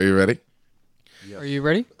Are you ready? Yep. Are you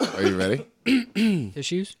ready? Are you ready?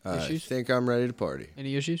 Issues? I think I'm ready to party.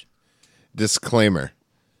 Any issues? Disclaimer.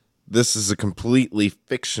 This is a completely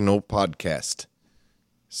fictional podcast.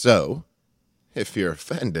 So, if you're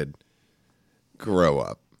offended, grow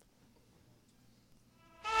up.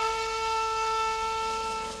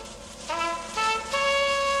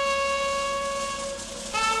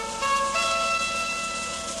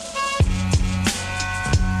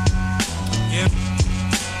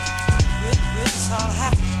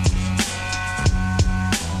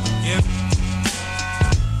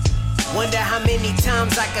 Wonder how many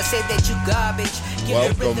times I can say that you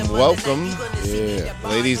garbage. Welcome.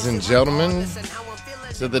 Ladies and gentlemen,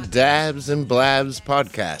 to the Dabs and Blabs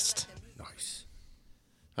podcast. Nice.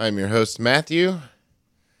 I'm your host, Matthew.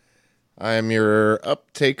 I am your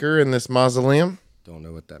uptaker in this mausoleum. Don't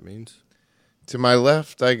know what that means. To my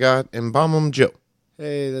left, I got Embalmum Joe.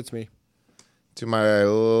 Hey, that's me. To my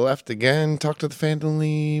left again, talk to the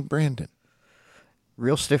family, Brandon.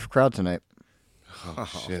 Real stiff crowd tonight. Oh,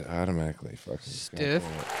 shit, automatically fucking Stiff.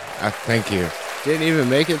 Thank you. Didn't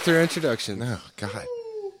even make it through introduction. No, God.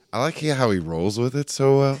 I like how he rolls with it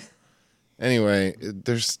so well. Anyway,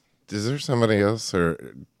 is there somebody else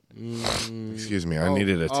or... Excuse me, I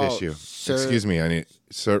needed a tissue. Excuse me,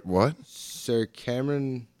 Sir, what? Sir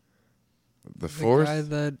Cameron The fourth? The guy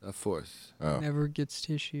that the fourth. Oh. never gets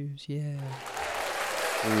tissues. Yeah.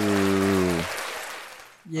 Ooh.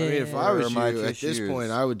 Yeah. I mean, if I was Where are you, my at this tissues?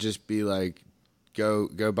 point, I would just be like, go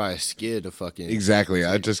buy a skid of fucking Exactly,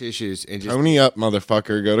 I just... tissues and just Pony up,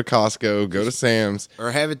 motherfucker. Go to Costco, go to Sam's.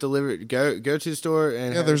 or have it delivered. Go to the store and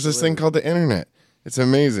Yeah, have there's it this thing delivered. called the internet. It's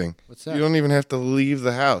amazing. What's that? You don't even have to leave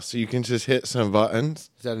the house. You can just hit some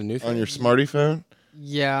buttons Is that a new thing? on your smarty phone.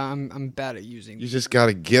 Yeah, I'm bad at using. You just got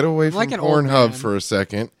to get away I'm from like an old Pornhub man. for a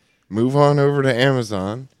second, move on over to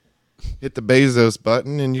Amazon, hit the Bezos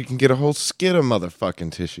button, and you can get a whole skid of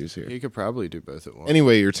motherfucking tissues here. You could probably do both at once.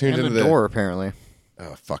 Anyway, you're tuned And into the the door, apparently.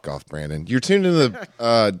 Oh, fuck off, Brandon. You're tuned into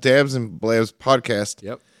the Dabs and Blabs podcast.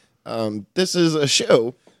 Yep. This is a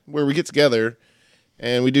show where we get together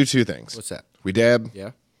and we do two things. What's that? We dab,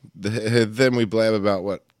 Yeah. then we blab about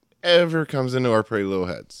whatever comes into our pretty little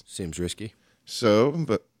heads. Seems risky. So,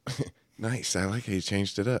 but nice. I like how you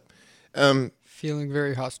changed it up. Feeling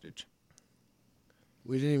very hostage.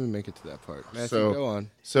 We didn't even make it to that part. Matthew, So- go on.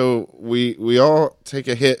 So we all take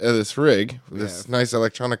a hit of this rig, this Yeah. nice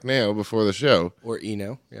electronic nail before the show. Or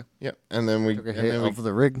Eno. Yeah. Yep, and then we Took a and hit then we of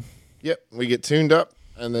the rig. Yep, we get tuned up,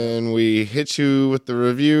 and then we hit you with the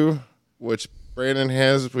review, which Brandon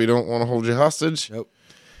has. We don't want to hold you hostage. Nope.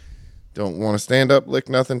 Don't want to stand up, lick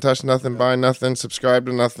nothing, touch nothing, buy nothing, subscribe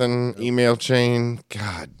to nothing, email chain.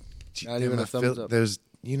 God. Not even a thumbs up. There's,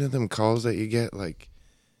 them calls that you get, like,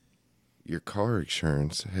 your car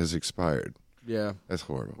insurance has expired. Yeah. That's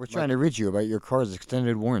horrible. We're trying to reach you about your car's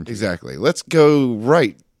extended warranty. Exactly. Let's go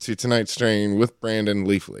right to tonight's strain with Brandon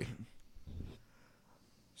Leafly.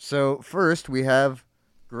 So, first, we have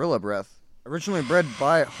Gorilla Breath. Originally bred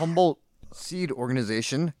by Humboldt Seed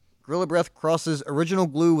Organization, Gorilla Breath crosses original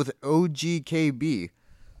glue with OGKB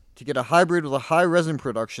to get a hybrid with a high resin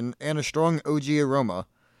production and a strong OG aroma.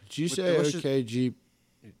 Did you With say delicious- OKG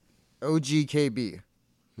OGKB.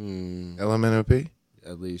 LMNOP?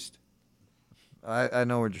 at least? I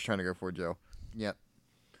know we're just trying to go for Joe. Yeah.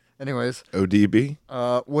 Anyways, ODB?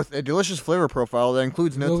 with a delicious flavor profile that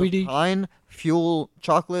includes notes OVD. of pine, fuel,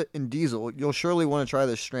 chocolate, and diesel, you'll surely want to try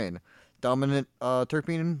this strain. Dominant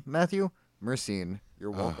terpene, Matthew? Mercine. You're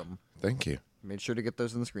welcome. Thank you. Made sure to get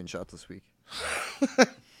those in the screenshot this week.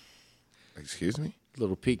 Excuse me?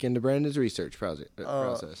 Little peek into Brandon's research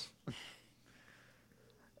process.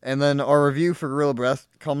 And then our review for Gorilla Breath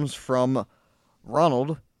comes from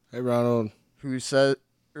Ronald, Hey, Ronald. who says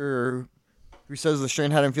the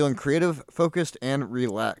strain had him feeling creative, focused, and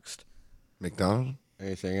relaxed. McDonald?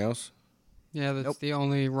 Anything else? Yeah, that's Nope. the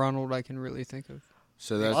only Ronald I can really think of.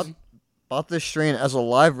 So that's Bought this strain as a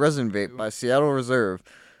live resin vape by Seattle Reserve.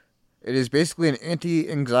 It is basically an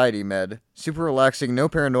anti-anxiety med. Super relaxing, no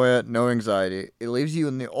paranoia, no anxiety. It leaves you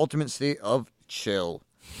in the ultimate state of chill.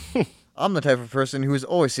 I'm the type of person who is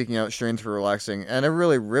always seeking out strains for relaxing, and I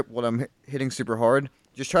really rip what I'm hitting super hard.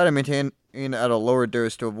 Just try to maintain at a lower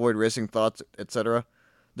dose to avoid racing thoughts, etc.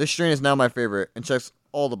 This strain is now my favorite and checks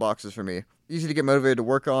all the boxes for me. Easy to get motivated to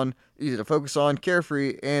work on, easy to focus on,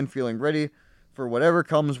 carefree, and feeling ready for whatever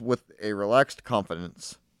comes with a relaxed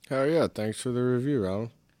confidence. hell yeah. Thanks for the review,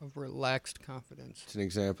 Ronald. Of relaxed confidence. It's an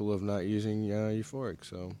example of not using euphoric.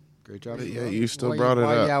 So great job. But yeah, Ronald. you still brought it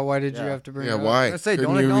up. Yeah, why did you Yeah. have to bring Yeah, it up? why? I say, don't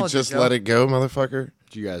Couldn't you acknowledge it, just Joe. let it go, motherfucker?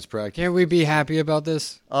 Did you guys practice? Can't we be happy about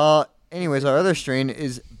this? Anyways, our other strain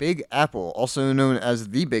is Big Apple, also known as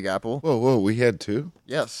the Big Apple. Whoa, we had two?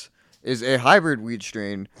 Yes, is a hybrid weed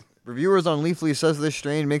strain. Reviewers on Leafly says this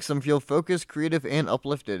strain makes them feel focused, creative, and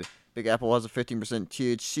uplifted. Big Apple has a 15%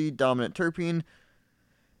 THC dominant terpene.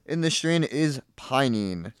 In this strain is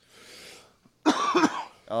pinene.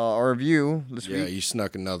 Our review this Yeah, week you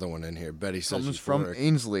snuck another one in here. Betty says comes from euphoric.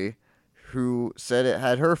 Ainsley, who said it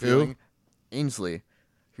had her feeling. Ainsley,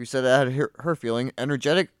 who said it had her feeling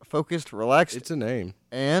energetic, focused, relaxed, It's a name.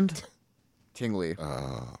 and tingly.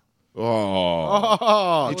 Oh.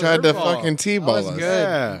 Oh, He tried to fucking T-ball us.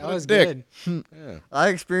 Yeah. That was Dick. good. I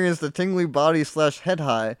experienced a tingly body / head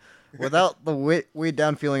high without the weighed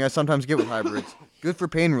down feeling I sometimes get with hybrids. Good for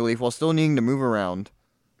pain relief while still needing to move around.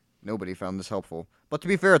 Nobody found this helpful. But to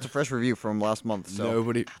be fair, it's a fresh review from last month, so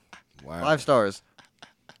Nobody. Wow. 5 stars.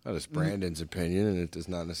 That is Brandon's opinion, and it does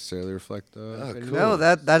not necessarily reflect the. opinion. No,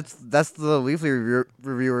 that's the Leafly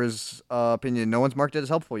reviewer's opinion. No one's marked it as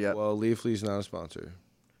helpful yet. Well, Leafly's not a sponsor.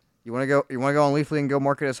 You want to go? You want to go on Leafly and go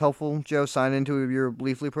mark it as helpful, Joe? Sign into your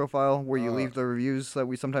Leafly profile where you leave the reviews that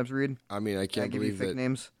we sometimes read. I mean, I Can I can't give you believe fake that.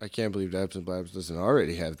 names? I can't believe Dabs and Blabs doesn't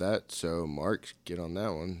already have that. So, Mark, get on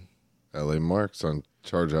that one. LA Mark's on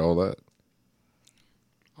charge of all that.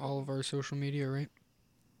 All of our social media, right?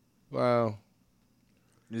 Wow.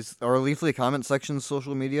 Is our Leafly comment section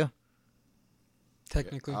social media?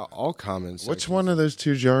 Technically. All comments. Which one of those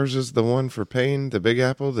two jars is the one for pain? The Big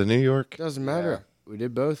Apple, the New York? Doesn't matter. We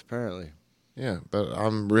did both, apparently. Yeah, but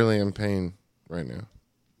I'm really in pain right now.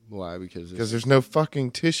 Why? Because Because there's no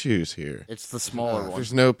fucking tissues here. It's the smaller one.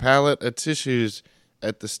 There's no pallet of tissues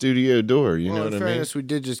at the studio door. You know in what I mean? fairness, we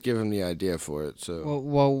did just give him the idea for it. So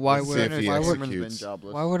Well, why Let's would see if he why would, executes.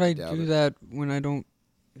 jobless. why would I Doubt do it. that when I don't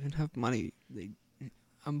even have money?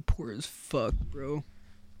 I'm poor as fuck, bro.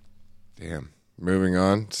 Damn. Moving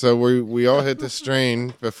on. So we all hit the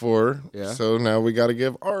strain before. Yeah. So now we got to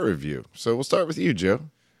give our review. So we'll start with you, Joe.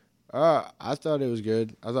 I thought it was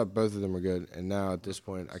good. I thought both of them were good. And now at this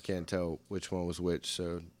point, I can't tell which one was which.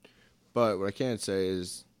 So, but what I can say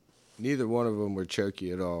is neither one of them were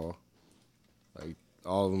choky at all. Like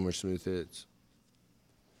all of them were smooth hits.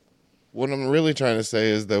 What I'm really trying to say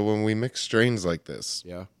is that when we mix strains like this,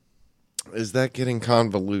 Yeah. is that getting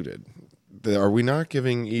convoluted? Are we not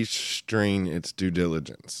giving each strain its due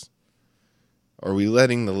diligence? Are we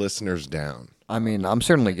letting the listeners down? I mean, I'm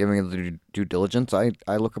certainly giving it the due diligence. I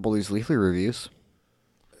look up all these Leafly reviews.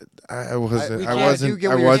 I wasn't. we I can't- wasn't. I do get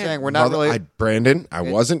I what you're wasn't. saying. We're not really- Brandon, I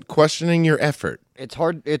wasn't questioning your effort. It's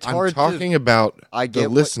hard. It's I'm hard. talking about I get the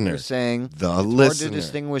what listener. you're saying. The Hard listener. to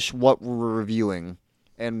distinguish what we're reviewing,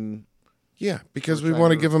 and Yeah, because We're we trying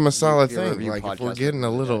want to to give them a solid be a thing. review Like if we're podcast. getting a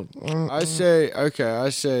little, I say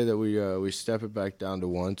that we step it back down to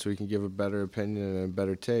one so we can give a better opinion and a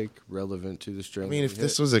better take relevant to the strain. I mean, that if we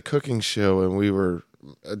this hit. was a cooking show and we were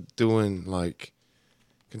doing like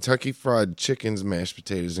Kentucky Fried Chicken's mashed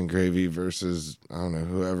potatoes and gravy versus I don't know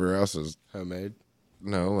whoever else's, homemade.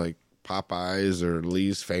 like Popeyes or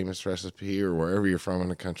Lee's Famous Recipe or wherever you're from in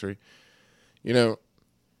the country,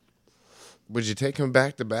 would you take them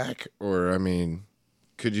back to back, or I mean,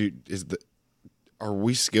 could you? Are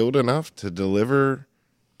we skilled enough to deliver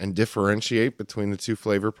and differentiate between the two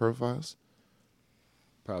flavor profiles?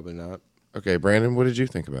 Probably not. Okay, Brandon, what did you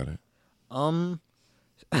think about it?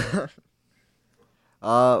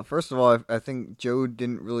 First of all, I think Joe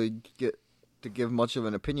didn't really get to give much of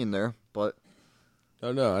an opinion there, but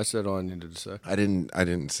No, I said all I needed to say. I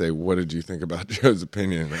didn't say what did you think about Joe's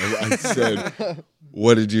opinion. I said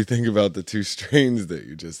what did you think about the two strains that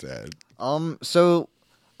you just had? so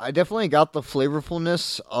I definitely got the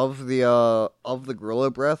flavorfulness of the Gorilla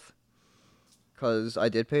Breath, because I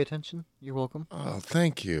did pay attention. You're welcome. Oh,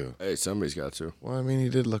 thank you. Hey, somebody's got to. Well, I mean, he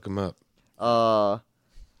did look them up.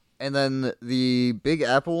 And then the Big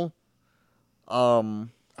Apple, I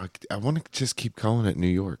want to just keep calling it New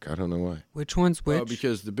York. I don't know why. Which one's which? Oh,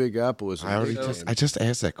 because the Big Apple is. I just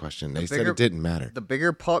asked that question. They said bigger- it didn't matter. the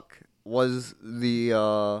bigger puck was the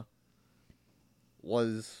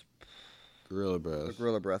Gorilla Breath.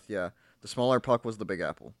 Gorilla Breath, yeah. The smaller puck was the Big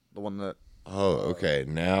Apple, the one that. Oh, okay.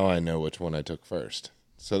 Now I know which one I took first.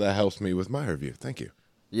 So that helps me with my review. Thank you.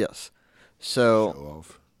 Yes. So Show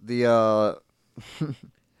off. the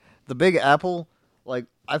the Big Apple, like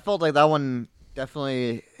I felt like that one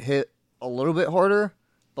definitely hit a little bit harder,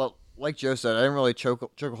 but like Joe said, I didn't really choke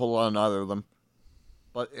a whole lot on either of them.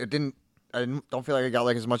 But it didn't. Don't feel like I got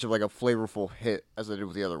like as much of like a flavorful hit as I did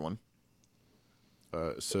with the other one.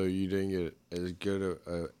 So you didn't get as good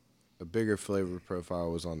a bigger flavor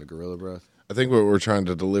profile was on the Gorilla Breath. I think what we're trying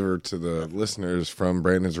to deliver to the listeners from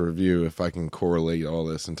Brandon's review, if I can correlate all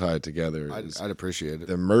this and tie it together, is I'd appreciate it.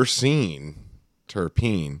 the myrcene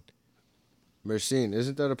terpene. Myrcene,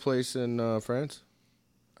 isn't that a place in France?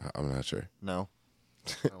 I'm not sure. No,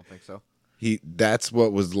 I don't think so. That's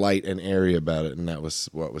what was light and airy about it, and that was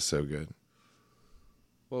what was so good.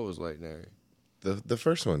 What was light and airy? The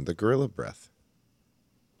first one, the Gorilla Breath.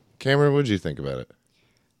 Cameron, what'd you think about it?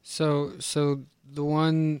 So the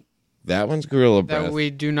one That one's Gorilla Breath. that we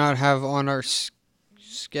do not have on our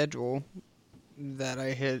schedule that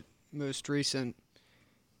I hit most recent,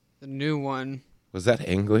 the new one. Was that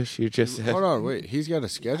English you just said? Hold on, wait. He's got a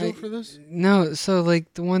schedule for this? No, so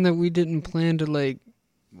like the one that we didn't plan to like.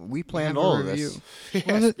 We planned have a all of review. this.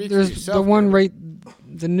 Yeah, Well, speak for there's yourself, the one Cameron.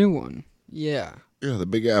 right, the new one. Yeah, Yeah, the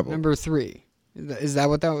Big Apple. number 3. Is that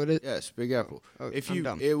what that would? Yes, Big Apple. Oh, If I'm you,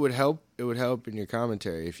 dumb. it would help. It would help in your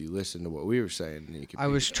commentary if you listened to what we were saying. And you could I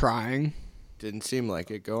was trying. Didn't seem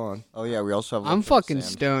like it. Go on. Oh yeah, we also have. I'm Electric fucking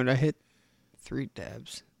Sand. stoned. I hit 3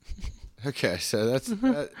 tabs. Okay, so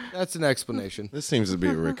that's an explanation. This seems to be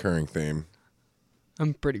a recurring theme.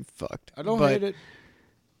 I'm pretty fucked. I don't but, hate it.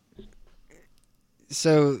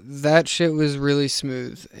 So that shit was really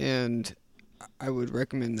smooth, and I would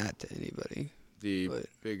recommend that to anybody. The but-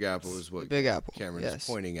 Big Apple is what Big Apple. Cameron yes. is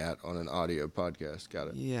pointing at on an audio podcast. Got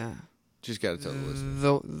it. Yeah. Just got to tell the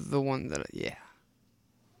listeners. The one that yeah.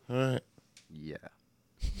 All right. Yeah.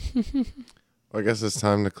 Well, I guess it's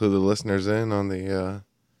time to clue the listeners in on the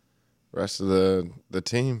rest of the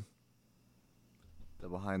team, The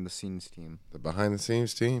behind the scenes team. the behind the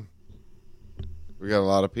scenes team. We got a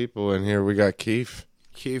lot of people in here. We got Keith.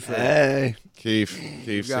 Kiefer. Hey. Keith's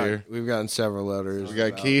here. We've gotten several letters. We got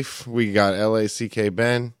about- Keith. We got LACK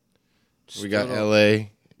Ben. We got Still don't-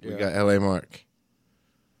 LA. We Yeah. got LA Mark.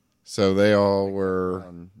 So they all were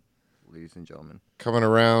Ladies and gentlemen. coming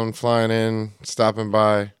around, flying in, stopping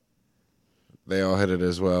by. They all hit it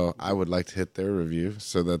as well. I would like to hit their review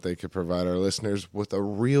so that they could provide our listeners with a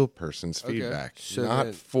real person's Okay. feedback, So not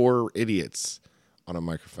then- 4 idiots on a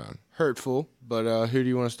microphone. Hurtful, but who do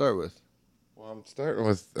you want to start with? Well, I'm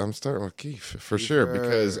starting with Keith for sure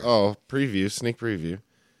because sneak preview.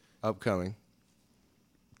 Upcoming.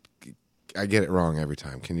 I get it wrong every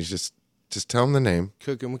time. Can you just tell them the name?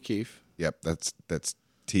 Cooking with Keith. Yep, that's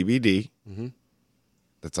TBD. Mm-hmm.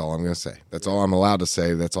 That's all I'm going to say. That's all I'm allowed to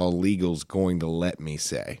say. That's all legal's going to let me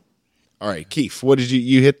say. All right, Keith, what did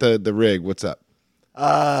you hit the rig? What's up?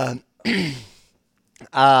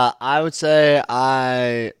 I would say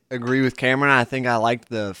I agree with Cameron. I think I liked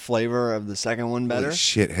the flavor of the second one better. Holy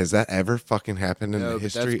shit, has that ever fucking happened in No, the but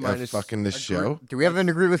that's history of minus- fucking this show? Do we have an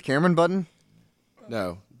agree with Cameron button?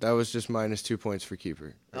 No, that was just minus 2 points for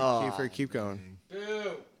Keeper. Keeper, keep going.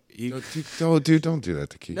 Dude, don't do that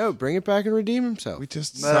to Keith. No, bring it back and redeem himself. We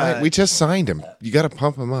just signed him. You got to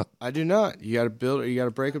pump him up. I do not. You got to build. You got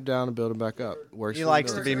to break him down and build him back up. Works. He for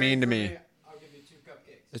likes the to be mean to me.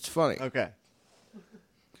 It's funny Okay.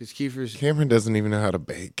 because Kiefer's. Cameron doesn't even know how to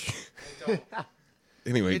bake.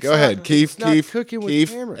 Anyway, It's go ahead. not- Keith, it's not Keith, cooking with Keith,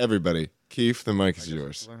 Cameron. everybody. Keith, the mic is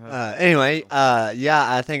yours. Anyway, yeah,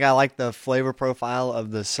 I think I like the flavor profile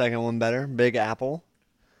of the second one better. Big Apple.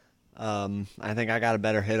 I think I got a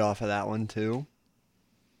better hit off of that one too.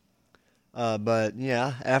 But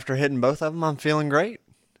yeah, after hitting both of them, I'm feeling great.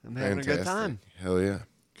 I'm having a good time. Hell yeah.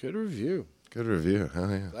 Good review. Good review. Hell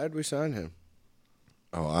yeah. Glad we signed him.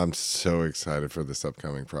 Oh, I'm so excited for this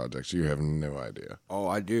upcoming project. You have no idea. Oh,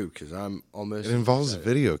 I do because I'm almost. It involves a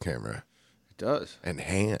excited. video camera It does. and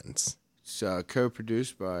hands. It's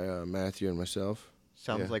co-produced by Matthew and myself.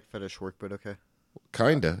 Sounds Yeah. like fetish work, but okay.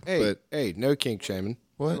 Kinda, Hey, but no kink shaming.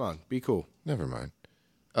 What? Come on, be cool. never mind.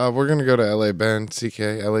 We're gonna go to LA Ben,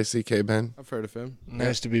 LACK Ben. I've heard of him.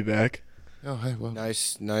 Nice to be back. Oh, hey, well,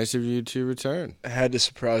 Nice of you to return. I had to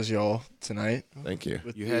surprise y'all tonight. thank you.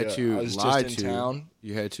 with You the, had to I was lie just in to. town.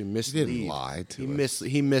 You had to He mislead. didn't lie to He us.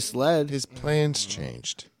 he misled. His plans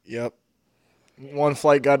changed. Yep. One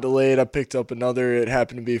flight got delayed. I picked up another. It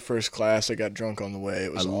happened to be first class. I got drunk on the way.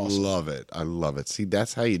 It was I awesome. love it. I love it. See,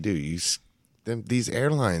 that's how you do. These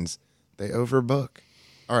airlines, they overbook.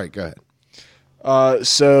 All right, go ahead.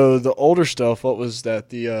 So the older stuff. What was that?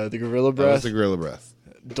 The Gorilla That was Breath. the Gorilla Breath.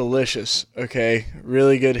 Delicious. Okay,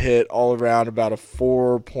 really good hit all around. About a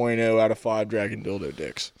 4.0 out of 5 Dragon Dildo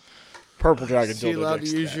dicks. Purple Dragon Is he Dildo allowed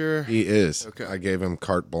dicks. to use your? He is. Okay. I gave him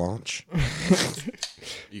carte blanche.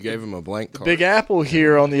 You gave him a blank card. Big Apple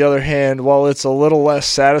here, on the other hand, while it's a little less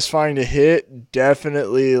satisfying to hit,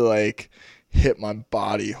 definitely like hit my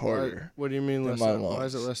body harder. What do you mean than less? my Why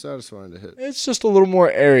is it lungs. less satisfying to hit? It's just a little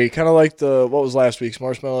more airy, kind of like what was last week's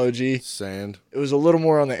Marshmallow OG. Sand. It was a little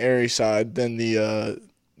more on the airy side than the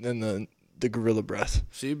Gorilla Breath.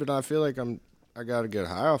 See, but I feel like I got a good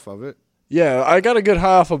high off of it. Yeah, I got a good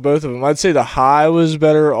high off of both of them. I'd say the high was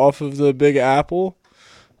better off of the Big Apple,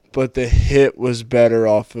 but the hit was better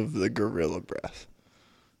off of the Gorilla Breath.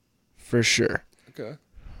 For sure. Okay.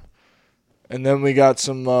 And then we got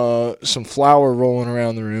some flour rolling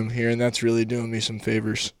around the room here, and that's really doing me some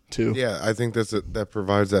favors too. Yeah, I think that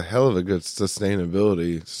provides a hell of a good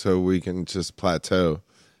sustainability, so we can just plateau.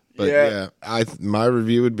 But Yeah. my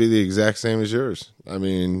review would be the exact same as yours. I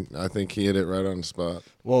mean, I think he hit it right on the spot.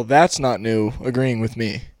 Well, that's not new. Agreeing with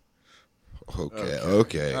me.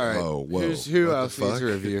 Okay. All right. Oh, whoa. Who What else the needs a fuck?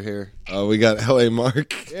 review here? Oh, we got L.A.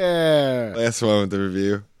 Mark. Yeah. Last one with the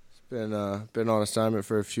review. Been on assignment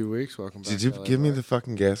for a few weeks. Welcome back. Did you to LA give me Mark. the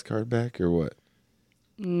fucking gas card back or what?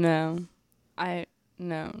 No.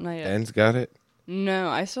 No, not yet. Ben's got it. No,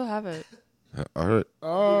 I still have it. All right.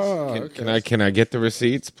 Oh, okay. Can I get the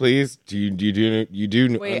receipts, please? Do you do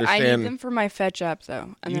Wait, understand? I need them for my fetch app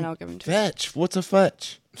though, and then I'll give them to you. Fetch. What's a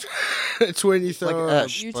fetch? It's when you throw like a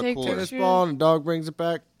Ash, You but take cooler. tennis pictures? ball and a dog brings it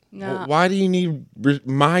back. No, Why do you need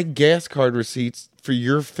my gas card receipts for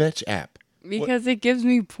your fetch app? because it gives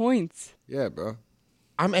me points. Yeah, bro.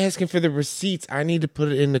 I'm asking for the receipts. I need to put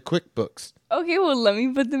it in the QuickBooks. Okay, well let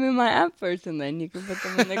me put them in my app first, and then you can put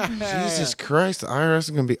them in the. Jesus Christ, the IRS is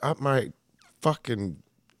gonna be up my fucking.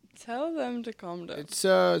 Tell them to calm down. It's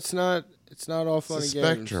not all fun a and games.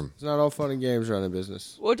 spectrum. It's not all fun and games running a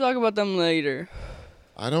business. We'll talk about them later.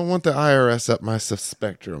 I don't want the IRS up my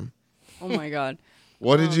spectrum. Oh my god,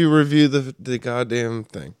 What did you review the goddamn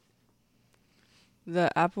thing?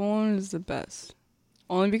 the Apple one is the best.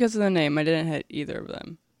 Only because of the name, I didn't hit either of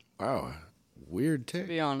them. Wow, weird To take.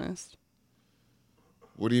 be honest,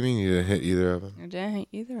 What do you mean you didn't hit either of them? I didn't hit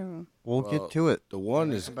either of them. We'll Well, get to it. The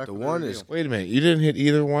one is Wait a minute, you didn't hit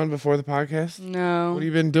either one before the podcast? No, What have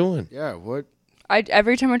you been doing? yeah. What?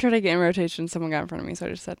 every time I tried to get in rotation, someone got in front of me, so I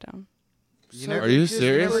just sat down. Are you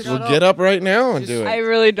serious? never got Well, get up right now and do I it.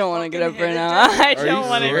 really don't want to get up right now. I Are don't you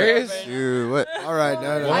want to. serious? Do it. All right,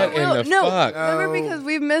 no. What in the fuck? Remember No. because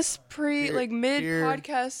we missed mid here.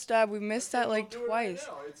 podcast stab. We missed that like twice.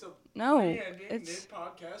 No, it's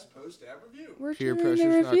podcast post ad review. we're Peer doing the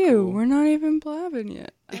pressure's not review. cool. We're not even blabbing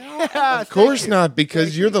yet. Of course not,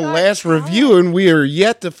 because you're the last review, and we are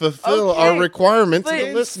yet to fulfill our Okay, requirements to but- the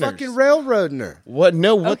It's listeners. fucking railroading her. What?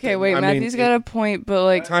 No. What? Okay, wait. Matthew's got a point, but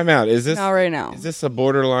like time out. Is this not right now. Is this a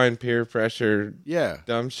borderline peer pressure Yeah.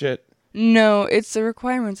 dumb shit? No, it's the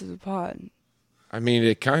requirements of the pod. I mean,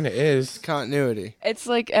 it kind of is. Continuity. It's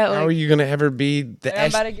like at How are like. you gonna ever be the I'm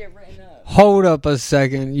S? about to get written up. Hold up a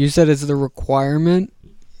second. You said it's the requirement.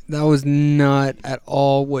 That was not at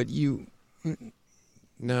all what you.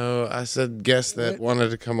 No, I said guests that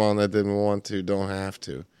wanted to come on that didn't want to don't have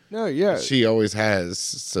to. No, yeah. She always has.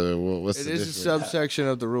 So what's It the is a difference? subsection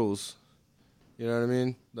of the rules. You know what I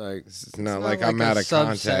mean? Like, It's not like I'm a out of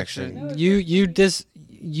contact. subsection.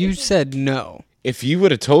 You said no. If you would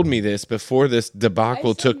have told me this before this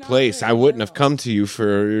debacle I said took not place, right I wouldn't have now. come to you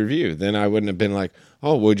for a review. Then I wouldn't have been like,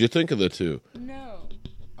 "Oh, what'd you think of the two?" No.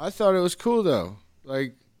 I thought it was cool though.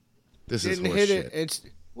 Like, This is didn't hit horseshit. it. It's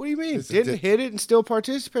what do you mean? This is Didn't hit it and still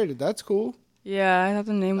participated. That's cool. Yeah, I thought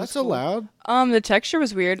the name was That's cool. allowed. The texture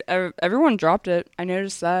was weird. Everyone dropped it. I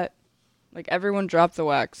noticed that. Like everyone dropped the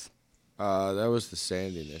wax. That was the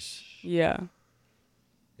sandiness. Yeah.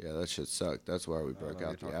 Yeah, that shit sucked. That's why we broke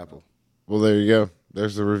out the apple. Well, there you go.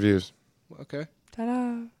 There's the reviews. Okay,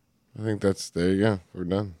 Ta-da. I think there you go. We're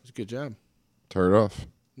done. it's a good job. Turn it off.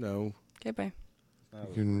 No, Okay, bye.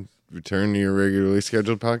 You can return to your regularly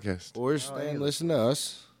scheduled podcast. or stay and listen to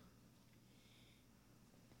us,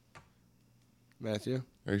 Matthew.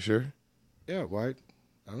 Are you sure? Yeah, why?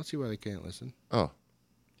 I don't see why they can't listen. Oh,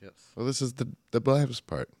 Yes. well, this is the blabs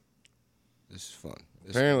part. This is fun.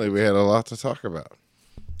 Apparently, we had a lot to talk about.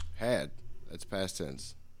 Had. That's past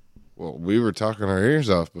tense. Well, we were talking our ears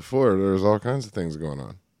off before. There was all kinds of things going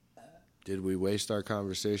on. Did we waste our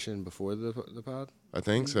conversation before the pod? I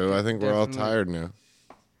think so. I think we're all Definitely. tired now.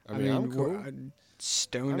 I mean, I'm cool. we're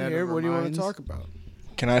stoned I'm out here. of our What do you want minds. to talk about?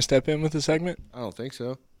 Can I step in with a segment? I don't think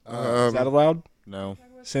so. Is that allowed? No.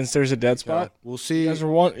 Since there's a dead spot, We'll you see.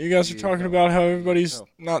 guys are talking about how everybody's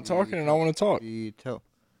not talking, and I want to talk. Veto.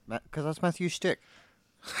 Because that's Matthew's shtick.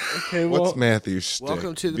 Okay, well, What's Matthew's shtick?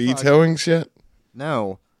 welcome to the vetoing shit.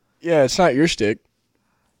 No. yeah, it's not your stick.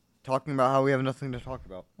 Talking about how we have nothing to talk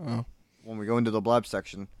about. Oh. When we go into the blab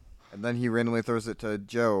section. And then he randomly throws it to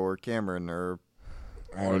Joe or Cameron or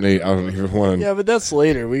I don't even want to. Yeah, but that's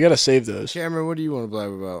later. We gotta save those. Cameron, what do you want to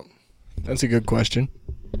blab about? That's a good question.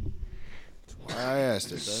 Why I asked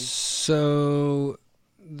it, Ben. So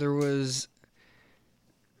there was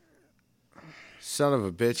Son of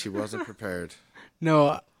a bitch, he wasn't prepared.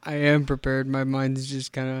 no. I am prepared. My mind's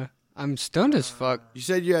just kind of. I'm stoned as fuck. You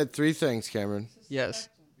said you had 3 things, Cameron. Yes,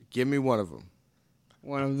 Give me one of them.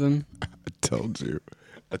 one of them. I told you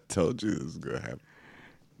this was gonna happen.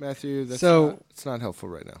 Matthew, it's not helpful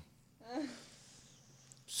right now.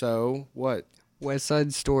 So, what? West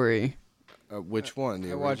Side Story. Which one?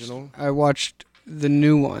 The original? I watched the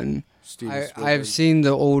new one. Steven Spielberg? I've seen the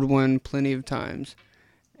old one plenty of times.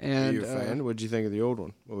 And Are you a fan? What did you think of the old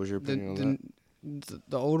one? What was your opinion on that?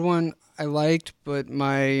 The old one I liked, but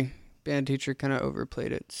my band teacher kind of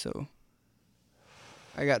overplayed it, so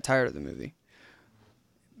I got tired of the movie.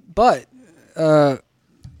 But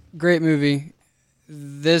great movie.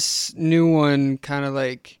 This new one kind of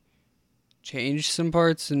like changed some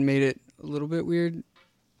parts and made it a little bit weird,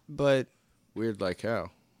 but Weird like how?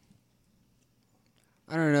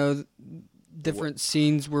 I don't know. Different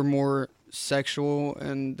scenes were more sexual,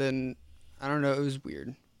 and then I don't know. It was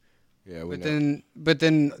weird. Yeah, we But know.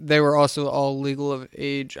 then they were also all legal of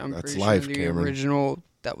age. I'm That's pretty life, sure the Cameron. original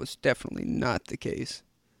that was definitely not the case.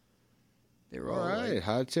 They were All all right, like,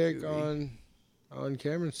 hot take movie. on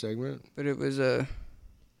Cameron's segment. but it was a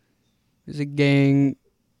gang.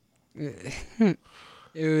 It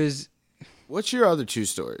was What's your other 2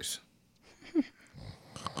 stories?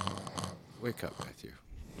 Wake up, Matthew.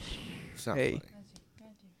 It's not Hey.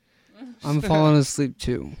 I'm falling asleep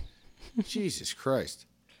too. funny. Jesus Christ.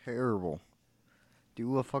 Terrible.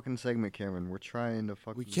 Do a fucking segment, Cameron. We're trying to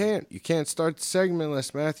fucking. We can't. You can't start the segment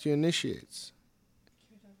unless Matthew initiates.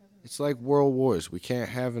 It's like World Wars. We can't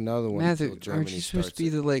have another one Matthew, until Germany aren't you supposed starts to be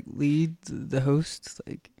it. the like lead, the host?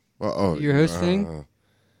 Like, Well, Your hosting?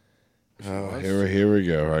 Here we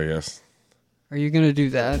go. I guess. are you gonna do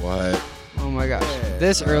that? What Oh my gosh, Yeah.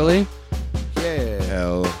 this early? Yeah.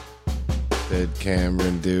 hell did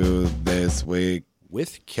Cameron do this week?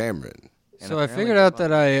 With Cameron. And So I apparently figured out it's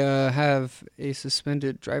that I have a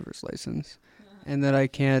suspended driver's license, and that I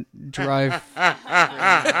can't drive. Yeah,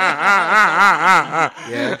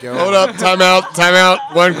 go Hold up. Time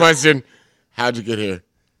out. One question. How'd you get here?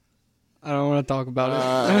 I don't want to talk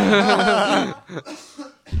about it.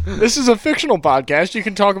 This is a fictional podcast. You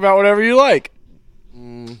can talk about whatever you like.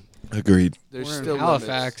 Agreed. There's We're still in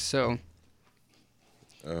Halifax, so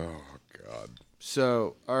Oh God.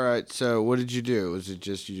 So, all right. So, what did you do? Was it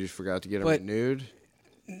just you just forgot to get him What? nude?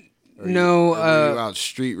 Or No, You, or were you out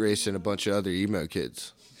street racing a bunch of other emo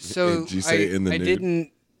kids? so Did you say I, in the I nude?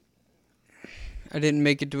 didn't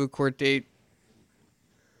make it to a court date.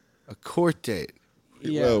 A court date.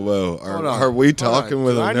 Yeah. Whoa. Hold on, Are we hold talking on.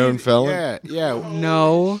 with Do a I known need- felon? Yeah.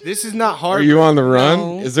 No. This is not Are hard. you on the run?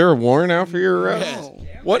 No. Is there a warrant out for your arrest? No.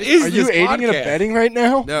 What is Are this you aiding and podcast? abetting right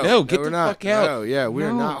now? No, get we're the not. fuck out. No, yeah, we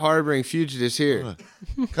are No. not harboring fugitives here.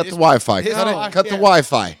 Cut the Wi-Fi. this Cut it. podcast- Cut the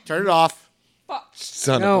Wi-Fi. Turn it off.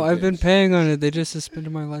 Son No, of a I've been bitch. paying on it. They just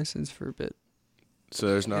suspended my license for a bit So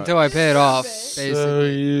there's not. until I pay it off. Basically, So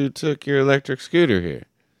you took your electric scooter here,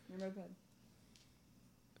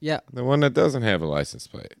 yeah, the one that doesn't have a license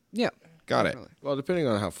plate. yeah. Got it. Well, depending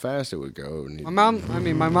on how fast it would go. it would need My to be-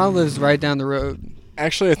 mom. My mom lives right down the road.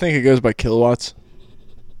 Actually, I think it goes by kilowatts.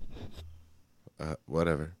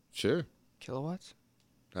 Whatever. Sure. Kilowatts.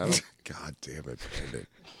 I don't- God damn it, Brandon.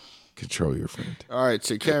 Control your friend. All right,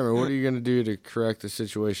 so Cameron, what are you going to do to correct the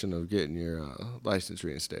situation of getting your license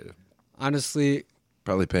reinstated? Honestly,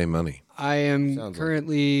 Probably pay money. I am Sounds like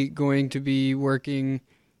currently going to be working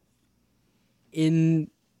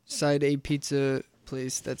inside a pizza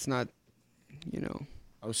place that's not,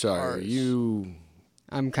 I'm sorry. Are Ours. you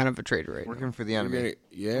I'm kind of a trader right now. Working for the you're enemy. gonna,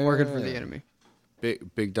 yeah. I'm working for the enemy.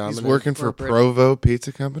 Big Dominic. He's working for corporate. Provo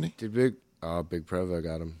Pizza Company. Did Big Provo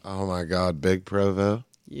got him. Oh my God, Big Provo.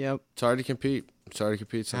 Yep. It's hard to compete.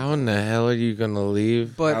 Sometimes. How in the hell are you gonna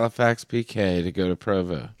leave But- Halifax PK to go to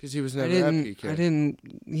Provo? Because he was I never at didn't. PK. I didn't.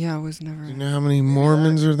 Yeah, I was never. Do you know how many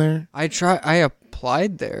Mormons are there? I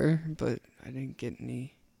applied there, but I didn't get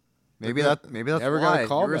any. Maybe that's Never got why. a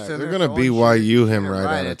call You were back. sitting They're there gonna throwing BYU shit him left and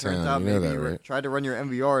right out of It turns town. out You know maybe that, you right? tried to run your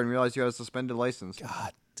MVR and realized you had a suspended license.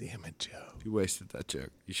 God damn it, Joe. You wasted that joke.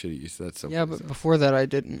 You should have used that someplace Yeah, but else. before that, I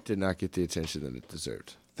didn't. Did not get the attention that it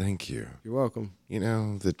deserved. Thank you. You're welcome. You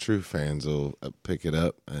know, the true fans will pick it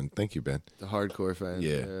up. And thank you, Ben. The hardcore fans.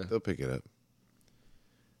 Yeah, they'll pick it up.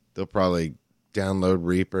 They'll probably download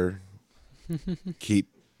Reaper, keep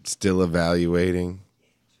still evaluating,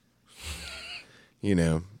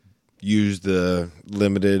 use the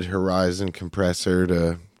limited horizon compressor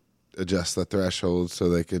to adjust the threshold so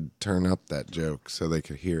they could turn up that joke so they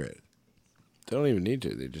could hear it. They don't even need to.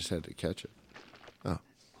 They just had to catch it.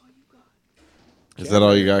 Is that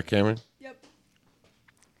all you got, Cameron?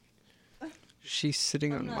 She's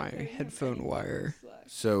sitting on my headphone wire.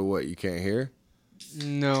 So what? You can't hear?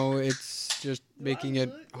 No, it's just making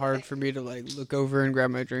it hard for me to like look over and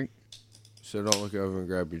grab my drink. So don't look over and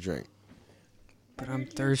grab your drink. But I'm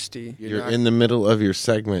thirsty. You're in the middle of your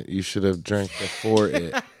segment. You should have drank before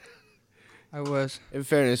it. I was. In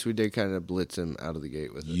fairness, we did kind of blitz him out of the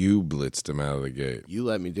gate with it. You blitzed him out of the gate. You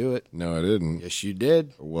let me do it. No, I didn't. Yes, you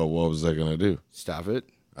did. Well, what was I going to do? Stop it.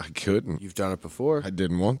 I couldn't. You've done it before. I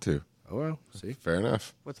didn't want to. Oh, well. See? Fair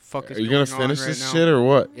enough. What the fuck is Are you going going to on finish right this now? shit or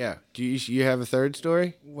what? Yeah. Do you have a third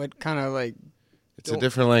story? What kind of like? It's a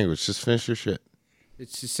different language. Just finish your shit.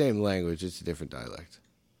 It's the same language. It's a different dialect.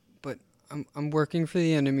 But I'm working for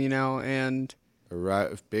the enemy now, and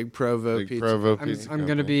Big Provo Big Pizza. Provo I'm Pizza gonna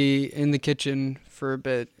Company. be in the kitchen for a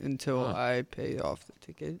bit until I pay off the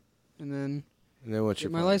ticket, and then And then what's get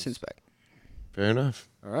your my plans? license back. Fair enough.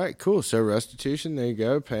 All right, cool. So restitution, there you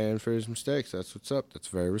go. Paying for his mistakes. That's what's up. That's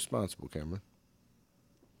very responsible, Cameron.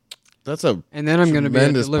 That's a And then I'm gonna be a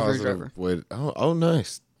tremendous delivery positive driver way oh,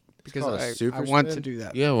 nice. because called a I super want spin? to do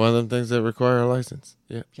that. Yeah, one of them things that require a license.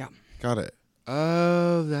 Yeah. Yeah. Got it.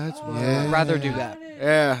 Oh, that's why. I'd rather do that.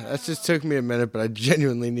 Yeah, that just took me a minute, but I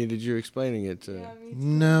genuinely needed you explaining it to.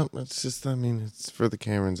 No, it's just, I mean, it's for the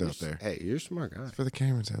Camerons out there. Hey, you're a smart guy. It's for the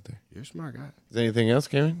Camerons out there. You're a smart guy. Is there anything else,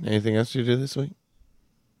 Cameron? Anything else you did this week?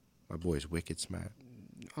 My boy's wicked smart.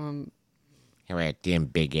 How about them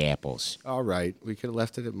big apples? All right, we could have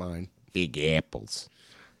left it at mine. Big apples.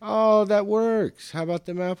 Oh, that works. How about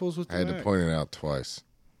them apples with the I had to mac? point it out twice.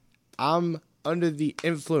 I'm under the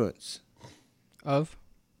influence. Of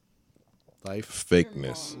Life.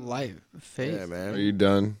 Fakeness. life, faith. Yeah, man. Are you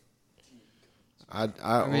done? I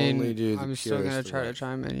I mean, only do the I'm still gonna purest try to of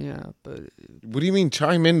chime in, yeah, but What do you mean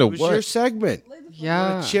chime into It was what? your segment.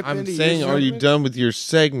 yeah, Chip I'm into saying, your are you segment? done with your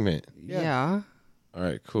segment? yeah. All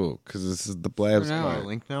right, cool. Because this is the Blabs For now. part.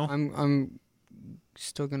 Link now. I'm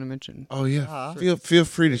still gonna mention. Oh yeah, feel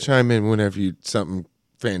free to chime in whenever you something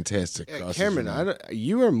fantastic. Yeah, crosses Cameron, your mind.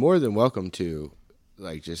 you are more than welcome to,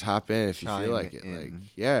 like, just hop in if you Chime feel like it. in. Like,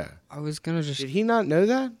 yeah. I was gonna just. Did he not know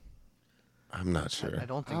that? I'm not sure. I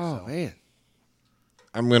don't think Oh so. man,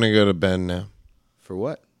 I'm gonna go to Ben now. for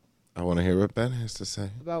what? I want to hear what Ben has to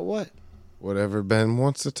say. About what? Whatever Ben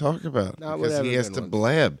wants to talk about, Not because whatever he has Ben to wants.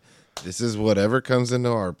 blab. This is whatever comes into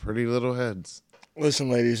our pretty little heads. Listen,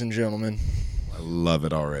 ladies and gentlemen, I love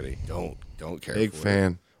it already. Don't care. Big for it.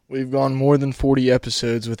 fan. we've gone more than 40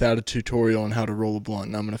 episodes without a tutorial on how to roll a blunt,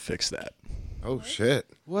 and I'm going to fix that Oh shit!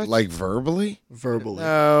 What? Like verbally? verbally. What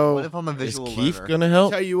No. if I'm a Is visual Keith learner? gonna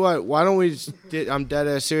help? Tell you what. Why don't we? I'm dead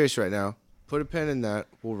ass serious right now. Put a pin in that.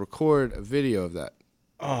 We'll record a video of that.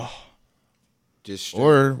 Oh, Just straight-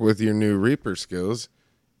 Or with your new Reaper skills,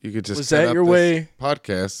 you could just Was cut that up your this way-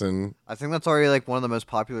 podcast and I think that's already like one of the most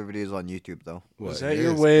popular videos on YouTube, though. was Well, that it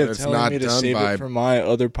your is, way but of it's telling not me to done save by- it for my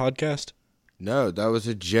other podcast? No, that was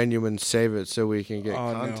a genuine save it so we can get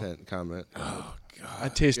Oh, no. content comment. I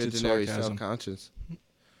tasted Good to know he's sarcasm. self-conscious.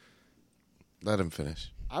 let him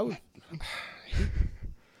finish. I would.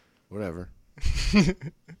 Whatever.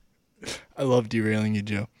 I love derailing you,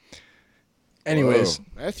 Joe. Anyways, Whoa.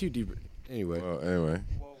 Matthew D. Anyway. Well, anyway,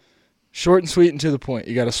 short and sweet and to the point.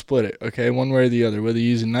 You got to split it, okay? One way or the other, whether you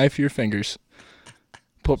use a knife or your fingers.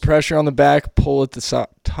 Put pressure on the back, pull at the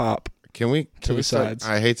top. can we the start- sides.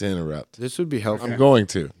 I hate to interrupt. This would be helpful. I'm going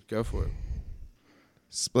to Go for it.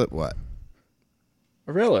 split what?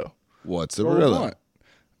 Aurelio. What's a Roll a gorilla? blunt.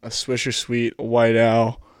 A Swisher Sweet, a White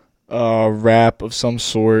Owl, a wrap of some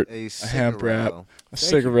sort, A a hemp wrap, cigarello. a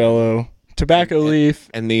cigarello, tobacco leaf,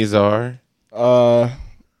 And these are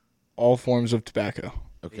all forms of tobacco.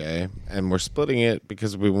 okay, and we're splitting it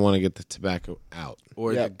because we want to get the tobacco out.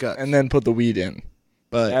 Or Yep, the guts. and then put the weed in.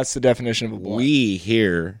 But That's the definition of a blunt. we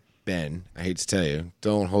here, Ben, I hate to tell you,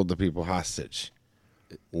 don't hold the people hostage.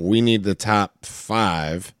 We need the top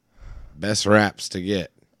 5 best wraps to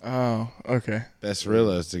get, Oh, okay. best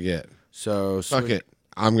Rillos to get. So Fuck it.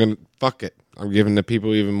 Fuck it. I'm giving the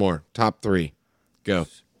people even more. Top 3. Go.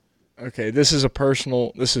 Okay, this is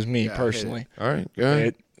me Yeah, personally. All right, go ahead.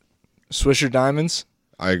 Okay. Swisher Diamonds.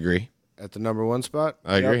 I agree. At the number 1 spot,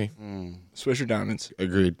 I agree. Swisher Diamonds.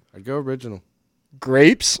 Agreed. I'd go original.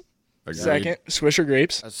 Grapes. Agreed. Second, Swisher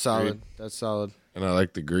Grapes. That's solid. That's solid. And I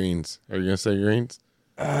like the greens. Are you going to say greens?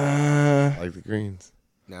 Uh, I like the greens.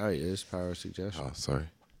 Now he is. Power of suggestion. Oh, sorry.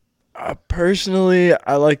 personally,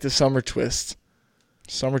 I like the Summer Twist.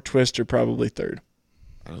 Summer Twist are probably third.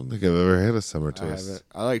 I don't think I've ever had a summer I twist. haven't.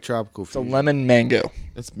 I like tropical It's a fusion. lemon mango.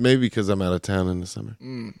 It's maybe because I'm out of town in the summer.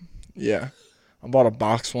 Yeah. I bought a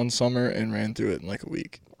box one summer and ran through it in like a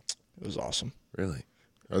week. It was awesome. Really?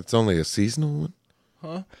 It's only a seasonal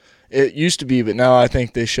one? It used to be, but now I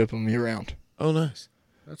think they ship them year round. Oh, nice.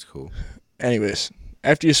 That's cool. Anyways,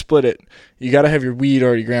 after you split it, you got to have your weed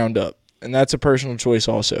already ground up. And that's a personal choice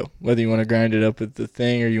also, whether you want to grind it up with the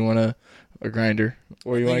thing or you want a grinder.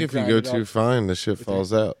 Or you I want think to if you go too fine, the shit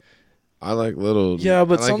falls out. I like little. Yeah,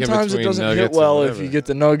 but I like in sometimes it between doesn't hit nuggets and well if whatever. you get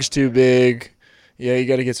the nugs too big. Yeah, you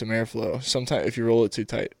got to get some airflow. Sometimes if you roll it too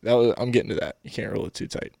tight. I'm getting to that. You can't roll it too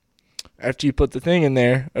tight. After you put the thing in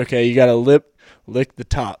there, okay, you got to lick the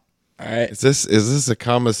top. All right. Is this a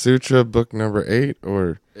Kama Sutra book number 8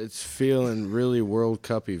 or? It's feeling really World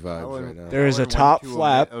Cup-y vibes right now. There is a top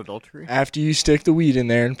flap Adultery. after you stick the weed in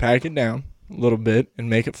there and pack it down a little bit and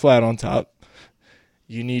make it flat on top.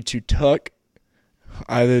 You need to tuck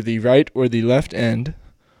either the right or the left end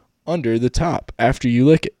under the top after you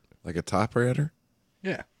lick it. Like a top ratter?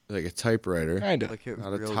 Yeah, Like a typewriter, kind of. Like it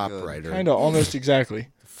not a real top good. writer. Kind of, almost exactly.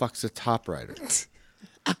 The fuck's a top writer?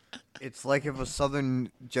 It's like if a southern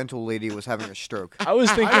gentle lady was having a stroke. I was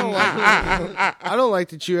thinking I don't like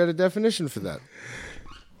that you had a definition for that.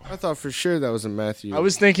 I thought for sure that was a Matthew. I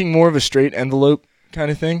was thinking more of a straight envelope kind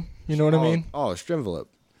of thing. You know what I mean? Oh, a Strimvelope.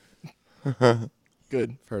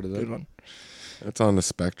 Good. Heard of that? Good one. That's on the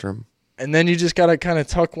spectrum. And then you just got to kind of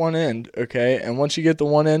tuck one end, okay? And once you get the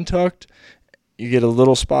one end tucked, you get a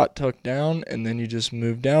little spot tucked down, and then you just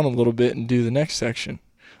move down a little bit and do the next section.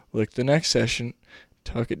 Lick the next section,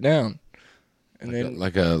 tuck it down. And then,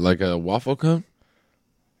 Like a waffle cone?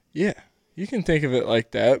 yeah, you can think of it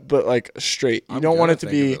like that, but like straight. You I'm don't want gonna it to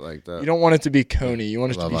think be, of it like that. you don't want it to be coney. You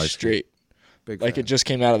want it to Love be ice cream. straight. Big Like fan. it just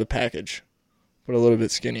came out of the package, but a little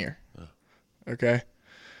bit skinnier. Okay?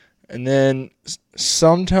 And then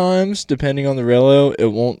sometimes, depending on the relo, it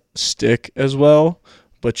won't stick as well,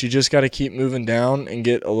 but you just got to keep moving down and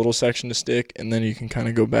get a little section to stick, and then you can kind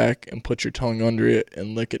of go back and put your tongue under it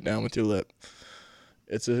and lick it down with your lip.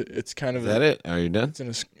 It's kind of Is that it? Are you done?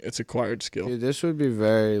 it's acquired skill. Dude, this would be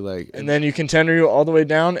very like. And then you can tender you all the way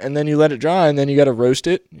down, and then you let it dry, and then you got to roast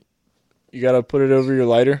it. You got to put it over your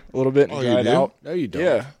lighter a little bit and Oh, dry you it do? out. No, you don't.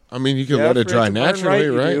 Yeah. I mean, you can Yeah, let it for dry to burn naturally,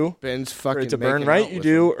 you right? do. Ben's For fucking it to burn making right, out you with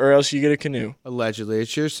do, him. or else you get a canoe. Allegedly,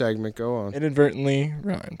 it's your segment. Go on. Inadvertently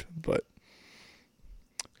rhymed, but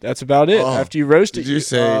that's about it. Oh, After you roast it, Did you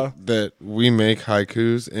say that we make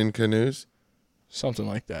haikus in canoes? something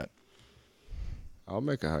like that. I'll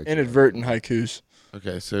make a hike. Inadvertent haikus.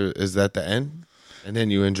 Okay, so is that the end? And then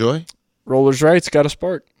you enjoy? Roller's right's got a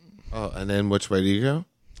spark. Oh, and then which way do you go?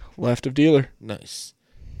 Left of dealer. Nice.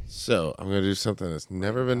 So I'm going to do something that's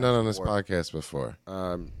never been done on this podcast before.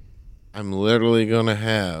 I'm literally going to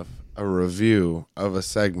have a review of a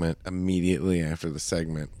segment immediately after the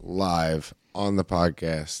segment live on the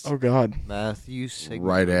podcast. Oh God. Matthew segment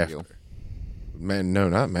right review. after. Man, no,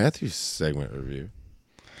 not Matthew's segment review.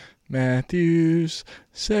 Matthews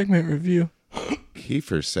segment review.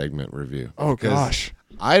 Kiefer's segment review. Oh Because gosh.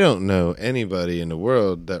 I don't know anybody in the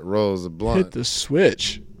world that rolls a blunt Hit the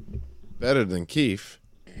switch. better than Keith,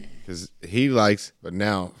 because he likes. But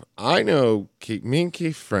now I know Keith, me and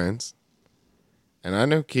Keith friends, and I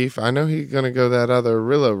know Keith. I know he's gonna go that other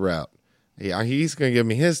Rillo route. He's gonna give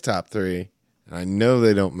me his top 3, and I know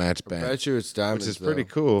they don't match I band, bet you it's Diamonds. which is pretty though.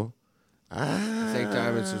 cool. I think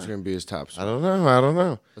Diamonds is going to be his top I spot. don't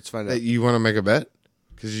know. Let's find out. That you want to make a bet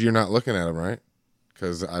because you're not looking at him, right?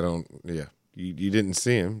 Because I don't. Yeah, you didn't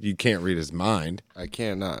see him. You can't read his mind. I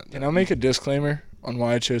cannot. Can I make a disclaimer on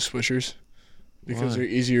why I chose Swishers? Because Why? they're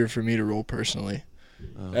easier for me to roll personally.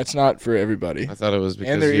 That's not for everybody. I thought it was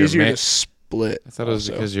because And they're you're easier to split. I thought it was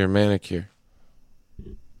also. because you're a manicure.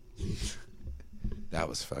 That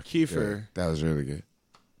was fucking Kiefer. good. That was really good.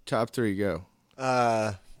 Top 3, go.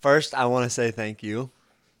 First, I want to say thank you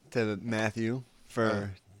to Matthew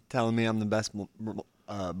for telling me I'm the best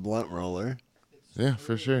blunt roller. Yeah,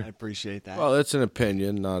 for I sure. appreciate that. Well, it's an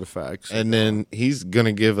opinion, not a fact. so And go then on. he's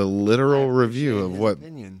gonna give a literal review of His what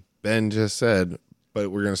opinion. Ben just said, but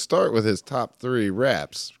we're gonna start with his top 3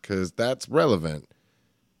 raps because that's relevant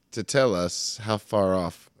to tell us how far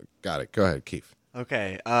off. Got it. Go ahead, Keith.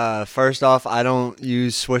 Okay. First off, I don't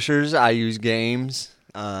use swishers. I use games.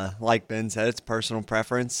 Like Ben said, it's personal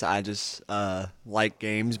preference. I just like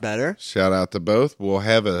games better. Shout out to both. We'll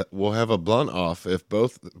have a blunt off if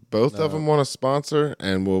both of them want to sponsor,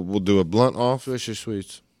 and we'll do a blunt off. Swisher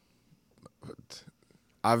Sweets.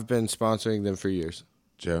 I've been sponsoring them for years.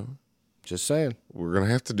 Joe, Just saying. we're gonna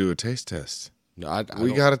have to do a taste test. No, I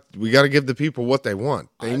We don't- gotta give the people what they want.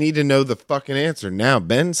 They need to know the fucking answer. Now,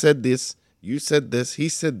 Ben said this You said this. He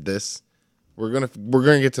said this. We're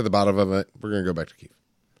gonna get to the bottom of it. We're gonna go back to Keith.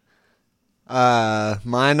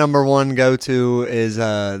 My number one go-to is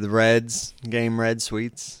the Reds Game Red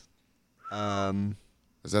Sweets.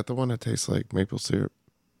 Is that the one that tastes like maple syrup?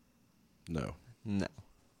 No. No.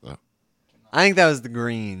 Oh. I think that was the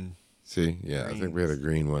green. See, yeah, I think we had a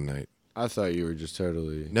green one night. I thought you were just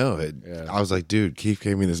totally. No, Yeah. I was like, dude, Keith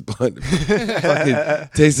gave me this blunt. It fucking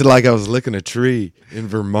tasted like I was licking a tree in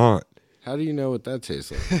Vermont. How do you know what that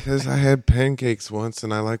tastes like? Because I had pancakes once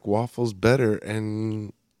and I like waffles better,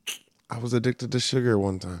 and I was addicted to sugar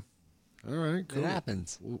one time. All right, cool. It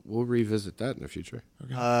happens. We'll revisit that in the future.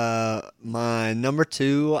 My number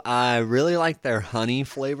two, I really like their honey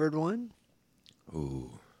flavored one.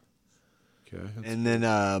 Ooh. Okay. And then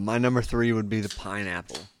my number three would be the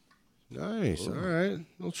pineapple. Nice. All right.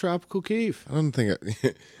 Little tropical Keef. I don't think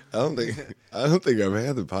I've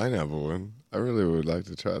had the pineapple one. I really would like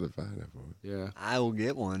to try the pineapple one. Yeah. I will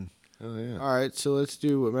get one. Oh yeah. All right. So let's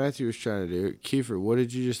do what Matthew was trying to do. Kiefer, what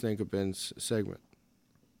did you just think of Ben's segment?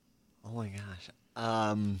 Oh my gosh.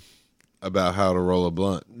 About how to roll a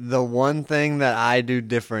blunt. The one thing that I do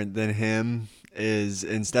different than him is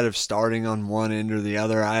instead of starting on one end or the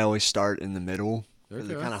other, I always start in the middle. 'Cause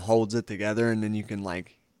it Okay. kind of holds it together, and then you can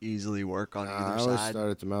like easily work on I either always side. start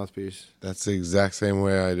at the mouthpiece. That's the exact same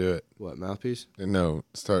way I do it. What, mouthpiece? No,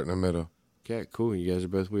 start in the middle. Okay, cool. You guys are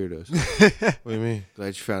both weirdos. What do you mean? Glad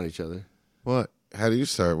you found each other. What? How do you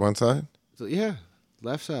start? One side? So, yeah,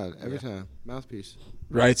 left side every time. Mouthpiece.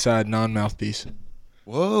 Right side, non-mouthpiece.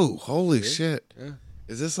 Whoa! Holy shit! Yeah.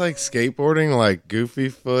 Is this like skateboarding? Like goofy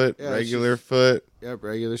foot, Yeah, it's regular foot? Yep,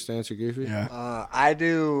 regular stance or goofy. Yeah. I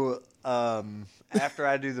do. After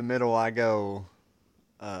I do the middle, I go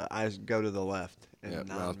to the left and Yep,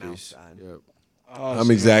 not mouth mouthpiece. side. Yep. Oh, I'm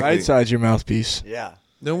so exactly- Right side's your mouthpiece. Yeah.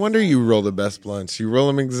 No wonder you roll the best blunts. You roll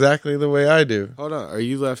them exactly the way I do. Hold on. Are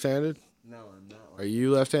you left-handed? No, I'm not. Are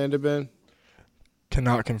you left-handed, Ben?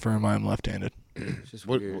 Cannot confirm I am left-handed. It's just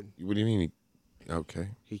What weird. do you mean? Okay,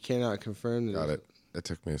 He cannot confirm that. got it. It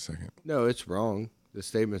took me a second. No, it's wrong. The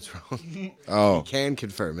statement's wrong. He Oh, can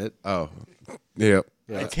confirm it. oh, yep.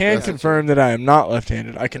 Yeah. I can confirm that I am not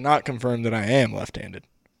left-handed. I cannot confirm that I am left-handed.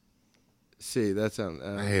 See, that sounds.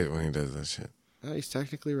 I hate it when he does that shit. He's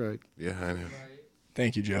technically right. Yeah, I know.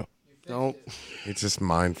 Thank you, Joe. Don't. He just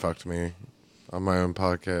mind fucked me on my own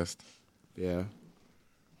podcast. Yeah.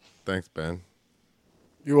 Thanks, Ben.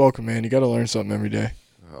 You're welcome, man. You got to learn something every day.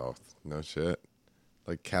 Oh, no shit.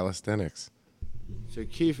 Like calisthenics. So,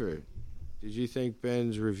 Kiefer, did you think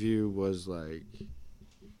Ben's review was like,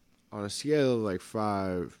 on a scale of like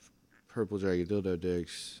 5 Purple Dragon dildo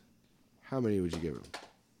dicks, how many would you give him?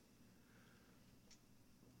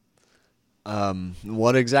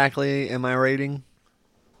 What exactly am I rating?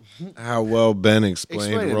 How well Ben explained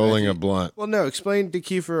Explain it, rolling Matthew. a blunt. Well, no, explain to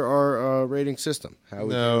Kiefer our rating system. How we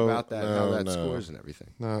No, go about that, how no, that no. scores and everything.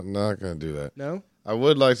 Not going to do that. No? I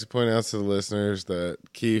would like to point out to the listeners that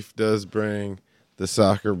Keith does bring the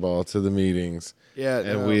soccer ball to the meetings, Yeah,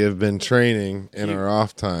 and no. we have been training in Keith- our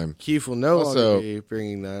off time. Keith will no Also- longer be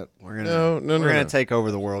bringing that. We're gonna No, we're gonna no. take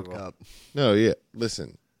over the World Cup. No, yeah.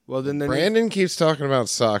 Listen, Well, then Brandon keeps talking about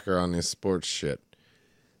soccer on this sports shit.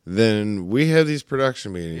 Then we have these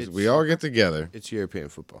production meetings. It's We all get together, it's European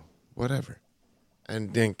football. whatever.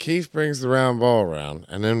 And then Keith brings the round ball around,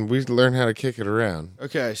 and then we learn how to kick it around.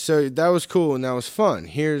 Okay, so that was cool and that was fun.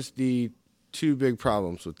 Here's the 2 big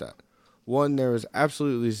problems with that. One, there was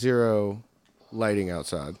absolutely zero lighting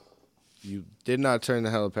outside. You did not turn the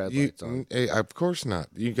helipad lights on. Of course not.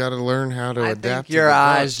 You got to learn how to I adapt. think your to the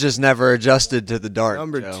dark. eyes just never adjusted to the dark.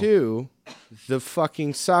 Number Joe. 2, the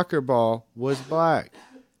fucking soccer ball was black.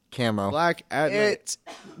 Camo. Black at night. It's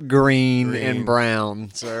green, Green. and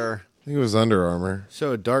brown, sir. I think it was Under Armour.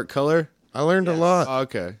 So a dark color? I learned a lot. Oh,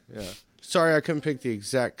 okay, yeah. Sorry, I couldn't pick the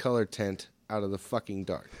exact color tint out of the fucking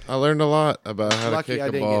dark. I learned a lot about how to Lucky kick I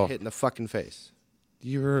a didn't ball. get hit in the fucking face.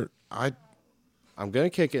 I'm gonna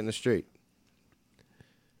kick it in the street.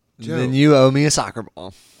 Joe. Then you owe me a soccer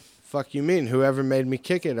ball. Fuck you mean? Whoever made me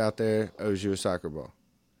kick it out there owes you a soccer ball.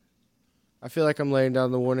 I feel like I'm laying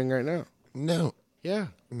down the warning right now. No, Yeah.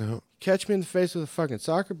 no. Catch me in the face with a fucking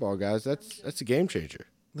soccer ball, guys. That's a game changer.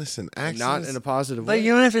 Listen, Not in a positive But way.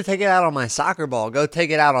 you don't have to take it out on my soccer ball. Go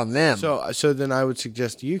take it out on them. So then I would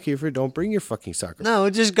suggest to you, Kiefer, don't bring your fucking soccer ball. no,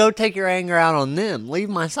 just go take your anger out on them. Leave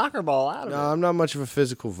my soccer ball out of No, it. I'm not much of a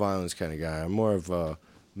physical violence kind of guy. I'm more of a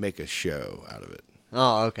make a show out of it.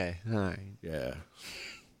 Oh, okay. All right. Yeah.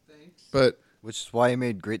 but Which is why he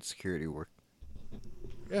made great security work.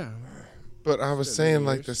 Yeah. I was saying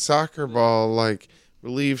like the soccer ball, like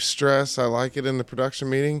relieve stress. I like it in the production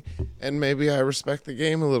meeting, and maybe I respect the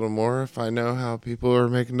game a little more if I know how people are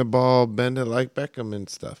making the ball bend it like Beckham and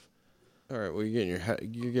stuff. All right, well, you're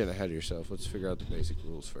getting ahead of yourself. Let's figure out the basic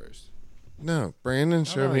rules first. No, Brandon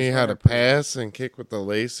showed no, me he's how to running pretty pass and kick with the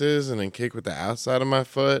laces and then kick with the outside of my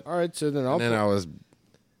foot. All right, so then I'll And then I was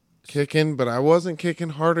kicking, but I wasn't kicking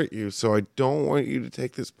hard at you, so I don't want you to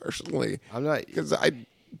take this personally. I'm not. Because I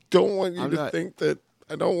don't want you I'm to not- think that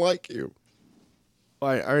I don't like you. Well,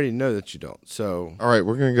 I already know that you don't. So All right,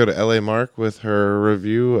 we're going to go to L.A. Mark with her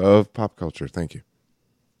review of pop culture. Thank you.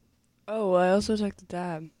 Oh, I also took the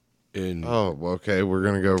dab. in Oh, well, okay. We're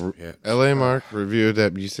going to go Yeah. L.A. Mark review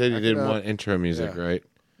that. You said you Check it didn't out. want intro music, Yeah. right?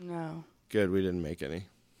 No. good, we didn't make any,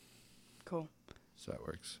 Cool. so that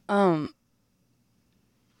works.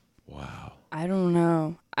 Wow. I don't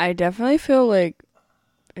know. I definitely feel like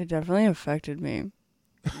it definitely affected me.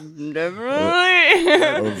 Definitely.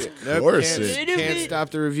 Nope, course can't, it- can't stop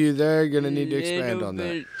the review there. Gonna need to expand Little on that.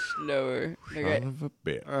 bit slower. Son Okay. of a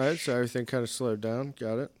bitch. All right, so everything kind of slowed down.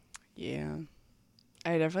 Got it. Yeah.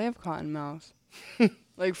 I definitely have cotton mouth.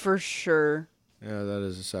 Like for sure. Yeah, that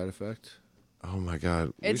is a side effect. Oh, my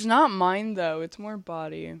God. It's not mine though. It's more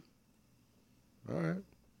body. All right.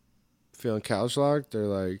 Feeling couch locked? They're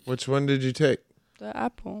like, Which one did you take? The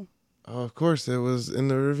apple. Oh, of course. It was in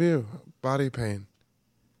the review. Body pain.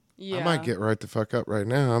 Yeah. I might get right the fuck up right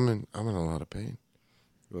now. I'm in a lot of pain.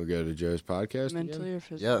 we'll go to Joe's podcast mentally or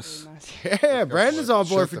physically. Yes. again. Yeah, Brandon's on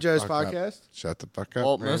board Shut for the Joe's fuck up. podcast. Shut the fuck up.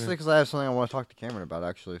 Well, Brandon. mostly because I have something I want to talk to Cameron about,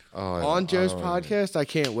 actually. On Joe's podcast, I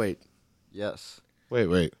can't wait. Yes.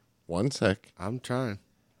 Wait. 1 sec. I'm trying.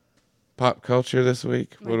 Pop culture this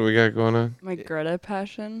week. What do we got going on? My Greta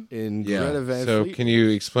passion. In Greta Van So Fleet. can you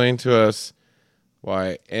explain to us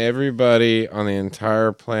why everybody on the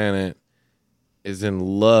entire planet is in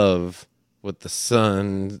love with the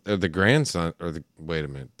son or the grandson or the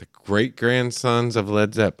great grandsons of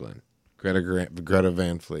Led Zeppelin, Greta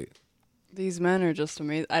Van Fleet? These men are just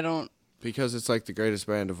amazing. I don't. Because it's like the greatest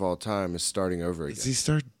band of all time is starting over again. Does he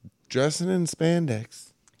start dressing in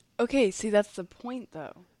spandex? Okay, see that's the point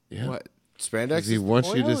though. Yeah. What? Spandex? Does he is the want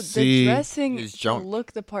you point? to No, see? the dressing He's to junk.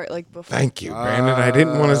 look the part like before. Thank you, Brandon. I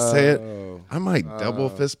didn't want to say it. Oh. I might double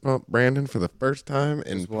fist bump Brandon for the first time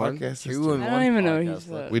in Just one? podcast Two history. and I one don't even know what he podcast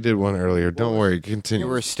said. left. We did one earlier. Don't worry. You Continue.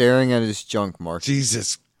 were staring at his junk, Mark.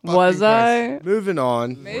 Jesus. Was fucking Christ. I? Moving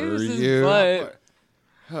on. Maybe it Were was his you? butt.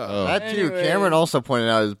 Oh. That too. Anyway. Cameron also pointed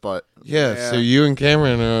out his butt. Yeah, Yeah. so you and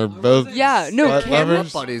Cameron are both. Yeah, no, butt Cameron.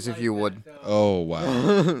 lovers? Buddies, if you would. Oh,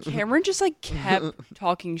 wow. Cameron just like kept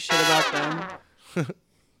talking shit about them.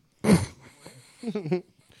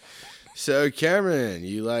 So, Cameron,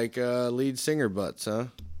 you like lead singer butts, huh?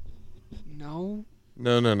 No.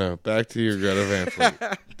 No. Back to your Greta Van Fleet.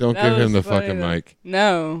 Don't That give him was the funny, fucking though. mic.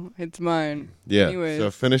 No, it's mine. Yeah. Anyways.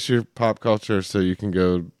 So finish your pop culture so you can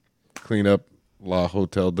go clean up La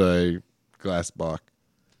Hotel de Glassbach.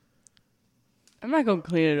 I'm not gonna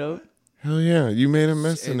clean it up. Hell yeah. You made a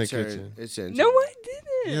mess in the Intern- kitchen. It's intern. No, I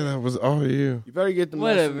didn't. Yeah, that was all you. You better get the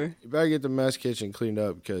Whatever. Mess, you better get the mess kitchen cleaned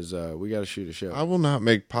up because we got to shoot a show. I will not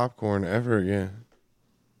make popcorn ever again.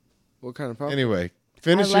 What kind of problem? Anyway, I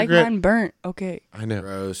finish like your mine burnt. Okay. I know.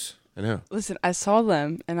 Gross. I know. Listen, I saw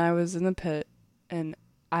them and I was in the pit and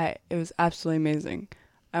it was absolutely amazing.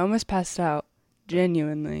 I almost passed out,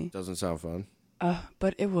 genuinely. Doesn't sound fun.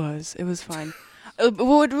 But it was fine.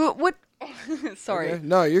 What? Sorry. Okay.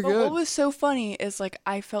 No, you're But good. what was so funny is like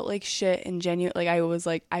I felt like shit and genuine. Like I was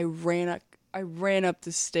like I ran up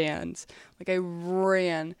the stands. Like I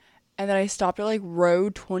ran, and then I stopped at like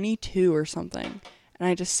row 22 or something, and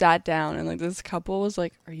I just sat down. And like this couple was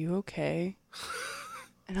like, "Are you okay?"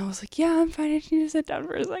 And I was like, "Yeah, I'm fine. I just need to sit down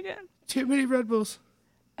for a second." Too many Red Bulls.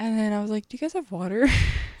 And then I was like, "Do you guys have water?"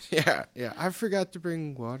 Yeah. I forgot to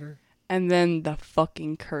bring water. And then the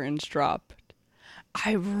fucking curtains dropped.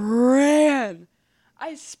 I ran.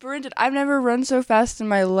 I sprinted. I've never run so fast in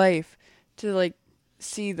my life to like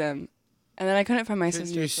see them. And then I couldn't find my Couldn't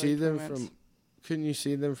sister. you for, see like, 20 them minutes. from? Couldn't you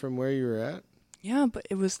see them from where you were at? Yeah, but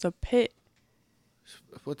it was the pit.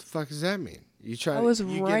 What the fuck does that mean? You try. I was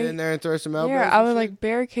you right get in there and throw some elbows. Yeah, I and was shit? like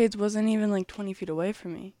barricades wasn't even like 20 feet away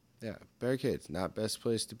from me. Yeah, barricades not best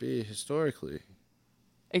place to be historically.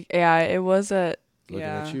 Yeah, it was a Looking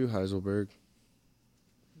yeah. at you, Heiselberg.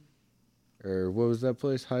 Or what was that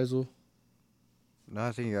place? Heisel? No,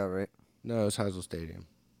 I think you got it right. No, it was Heisel Stadium.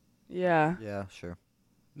 Yeah, Yeah, sure.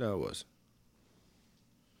 No, it was.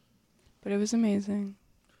 but it was amazing.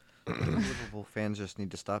 Liverpool fans just need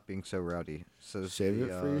to stop being so rowdy. So Save the,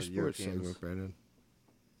 it for your sports Europeans. segment,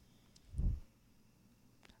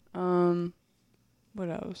 Brandon. What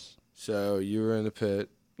else? So you were in the pit.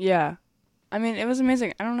 Yeah. I mean, it was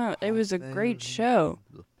amazing. I don't know. It was a great show.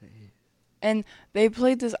 And they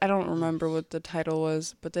played this. I don't remember what the title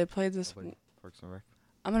was, but they played this. Parks and Rec.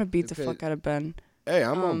 I'm gonna beat the fuck out of Ben. Hey,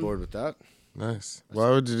 I'm on board with that. Nice. Why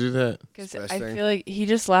would you do that? Because Best I thing. feel like he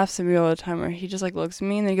just laughs at me all the time, or he just like looks at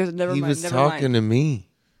me and then he goes, "Never He mind, was never talking mind." to me.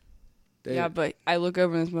 Yeah, but I look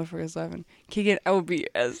over and this motherfucker's laughing. Keegan, I will beat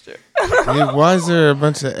Esther. Dude, why is there a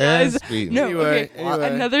bunch of Guys, ass beating? No, Anyway, okay.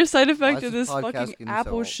 anyway. Another side Why effect is of this this podcast fucking getting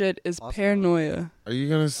Apple so shit is awesome? paranoia. Are you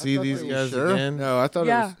gonna see thought these they were guys sure. again? No, I thought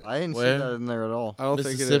I it didn't Where? see that in there at all. was. I don't think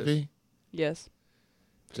it is. Mississippi, Yes,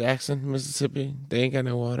 Jackson, Mississippi. They ain't got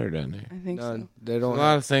no water down there. I think None. so. They There's a don't.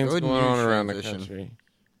 lot of things Good going on news around the transition. country,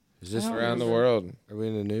 Is this I don't around the know. world. Are we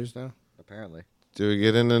in the news now? Apparently. Do we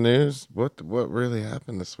get into news? What really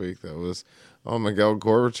happened this week? That was, Miguel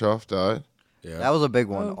Gorbachev died. Yeah. That was a big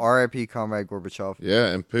one. Oh. R.I.P. Comrade Gorbachev. Yeah,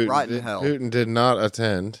 and Putin Rotten did, hell. Putin did not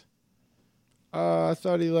attend. I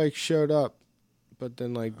thought he like showed up, but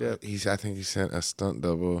then like that. I think he sent a stunt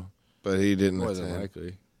double, but he didn't More attend. than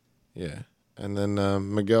likely. Yeah, and then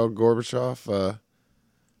Miguel Gorbachev. I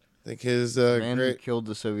think his Man who great killed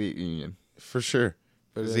the Soviet Union. for sure.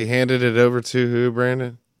 But Because he handed it over to who,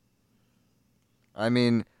 Brandon? I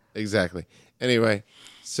mean, Exactly. Anyway,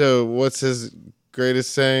 so what's his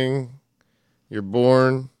greatest saying? You're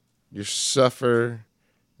born, you suffer,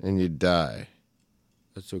 and you die.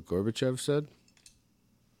 That's what Gorbachev said.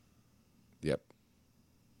 Yep.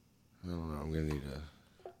 I don't know. I'm gonna need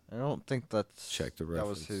to I don't think that's check the that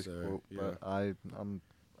reference. was his there. quote, Yeah. but I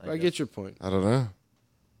I get your point. I don't know.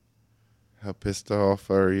 How pissed off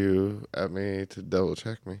are you at me to double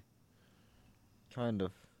check me? kind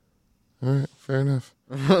of. All right, fair enough.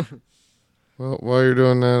 Well, while you're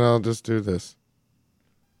doing that, I'll just do this.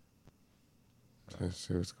 Let's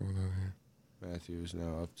see what's going on here. Matthew is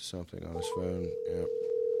now up to something on his phone. Yep.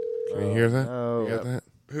 Can you hear that? No. You got that?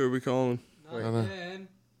 Who are we calling? I don't know.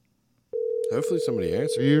 Hopefully somebody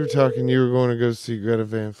answers. So you were talking, you were going to go see Greta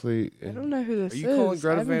Van Fleet. I don't know who this Are is. you calling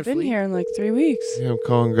Greta I haven't Van been Fleet? here in like 3 weeks. Yeah, I'm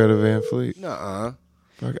calling Greta Van Fleet. Nuh-uh.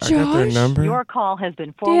 Fuck, I got their Josh? number. Your call has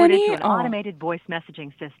been forwarded Danny? to an Oh. automated voice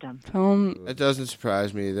messaging system. Tell him, That doesn't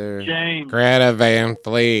surprise me. They're Greta Van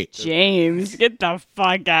Fleet. James, get the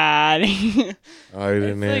fuck out. It's Oh, you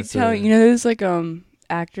didn't like answer. telling, you know, those like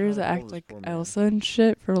actors that Oh, act those like poor men. Elsa and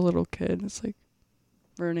shit for a little kid. It's like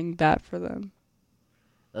ruining that for them.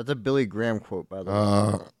 That's a Billy Graham quote, by the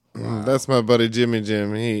way. That's my buddy Jimmy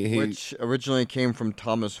Jim. He Which originally came from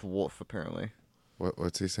Thomas Wolfe, apparently.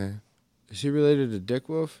 what's he saying? Is he related to Dick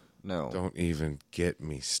Wolf? No. Don't even get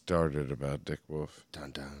me started about Dick Wolf.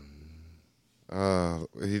 Dun dun.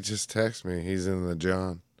 He just texted me. He's in the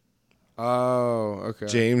John. Oh, okay.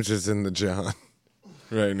 James is in the John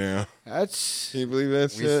right now. That's Can you believe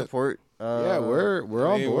that We shit? support. yeah. We're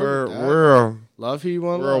I on mean, board. we're with that. we're a, love he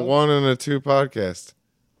one we're a love. 1 and a 2 podcast.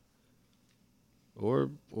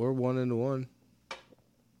 or one into one.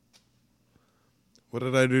 What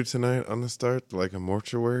did I do tonight on the start? Like a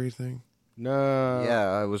mortuary thing? No.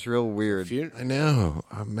 Yeah, it was real weird. Fun- I know.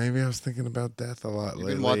 Maybe I was thinking about death a lot You've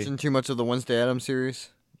lately. been watching too much of the Wednesday Addams series?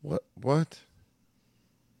 What? What?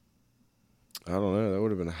 I don't know. That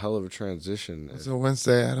would have been a hell of a transition. It's a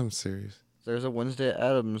Wednesday Addams series. There's a Wednesday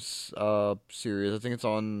Addams series. I think it's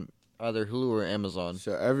on either Hulu or Amazon.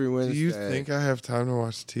 So every Wednesday. Do you think I have time to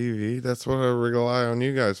watch TV? That's what I rely on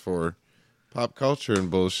you guys for. Pop culture and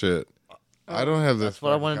bullshit. I don't have this That's what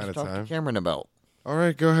I fucking wanted kind to of talk time. to Cameron about. All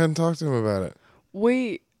right, go ahead and talk to him about it.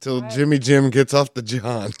 Wait, Till Jimmy Jim gets off the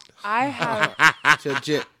John. I have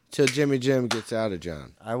till Jimmy Jim gets out of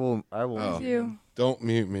John? I will. Oh. you. Don't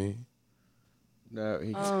mute me. No.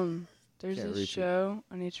 He, There's Can't a reach it. show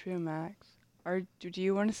on HBO Max. Do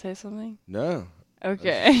you want to say something? no.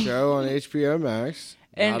 Okay. Show on HBO Max.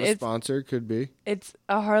 And Not a it's- sponsor. Could be. It's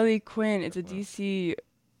a Harley Quinn. It's a DC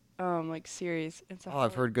like series. It's a Oh,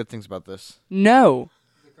 I've heard good things about this. No.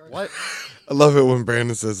 What? I love it when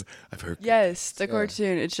Brandon says, I've heard. Yes, the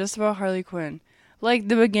cartoon. It's just about Harley Quinn. Like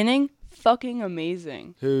the beginning, fucking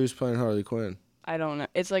amazing. Who's playing Harley Quinn? I don't know.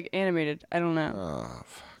 It's like animated. I don't know. Oh,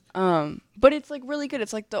 fuck. But it's like really good.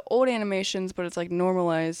 It's like the old animations, but it's like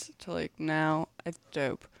normalized to like now. It's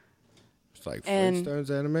dope. It's like And-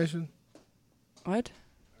 Flintstones animation. What?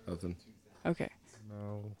 Nothing. Okay.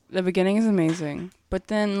 No. The beginning is amazing, but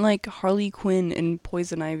then like Harley Quinn and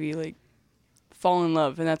Poison Ivy like fall in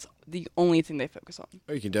love, and that's the only thing they focus on.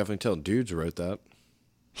 Oh, you can definitely tell dudes wrote that.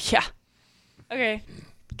 Yeah. Okay.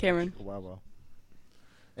 Cameron. Wow.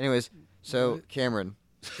 Anyways, so Cameron,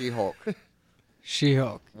 She-Hulk.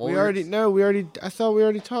 She-Hulk. I thought we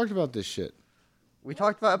already talked about this shit. We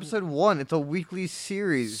talked about episode 1. It's a weekly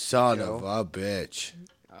series. Son Joe. of a bitch.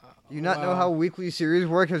 Do you not know how weekly series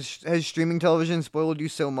work? Has streaming television spoiled you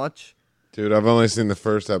so much? Dude, I've only seen the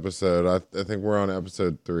first episode. I think we're on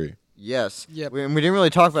episode 3. Yes. Yep. We didn't really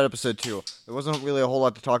talk about episode 2. There wasn't really a whole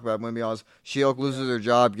lot to talk about. I'm gonna be honest. She-Hulk loses her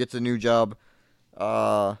job, gets a new job.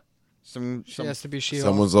 She has to be She-Hulk.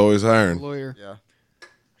 Someone's always hiring. Lawyer. Yeah.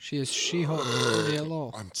 She is She-Hulk. Yeah,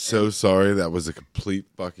 law. I'm so sorry. That was a complete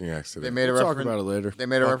fucking They accident. made a We'll talk reference. about it later. They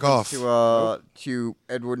made a Fuck reference off. to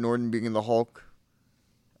Edward Norton being the Hulk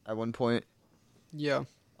at one point. Yeah.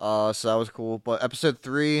 So that was cool. But episode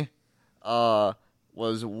 3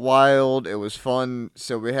 was wild. It was fun.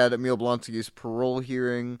 So we had Emil Blonsky's parole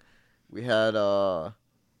hearing. We had Wong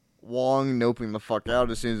noping the fuck out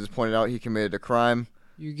as soon as it's pointed out he committed a crime.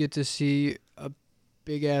 You get to see a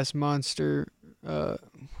big ass monster.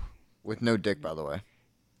 With no dick, by the way.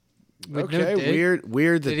 With no Okay, dick.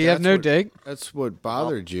 weird. Did he have no dick? That's what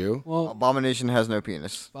bothered you. Well, Abomination has no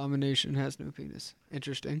penis. Abomination has no penis.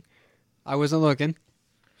 Interesting. I wasn't looking.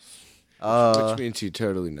 Which means you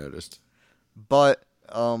totally noticed. But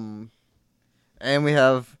and we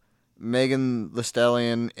have Megan Thee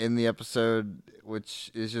Stallion in the episode, which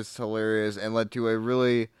is just hilarious and led to a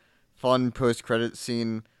really fun post-credit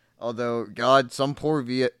scene. Although, God, some poor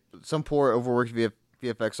overworked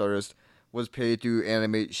VFX artist was paid to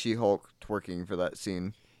animate She-Hulk twerking for that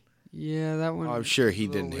scene. Yeah, that one. I'm sure he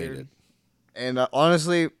was a little didn't hate weird. it. And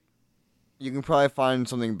honestly, you can probably find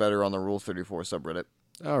something better on the Rule 34 subreddit.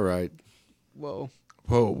 All right. Whoa.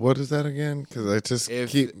 Whoa, what is that again? Because I just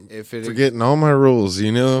keep if it forgetting all my rules,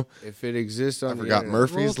 you know? if it exists on I the forgot internet-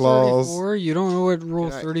 Murphy's Rule laws. 34? You don't know what Rule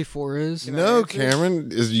Can I- 34 is? No,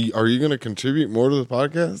 Cameron, are you going to contribute more to the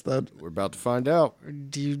podcast? We're about to find out. Or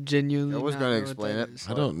do you genuinely I was not gonna know what explain that it. is?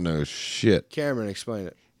 I don't know shit. Cameron, explain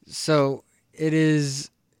it. So it is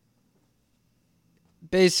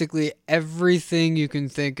basically everything you can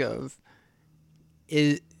think of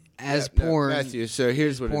is as Yeah, no, porn. Matthew, so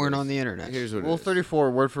here's what it porn is. on the internet. Here's what Rule it is.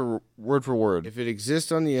 34, word for word. If it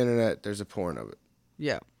exists on the internet, there's a porn of it.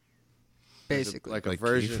 Yeah. There's Basically. like a Like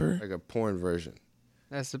version, Kiefer? like a porn version.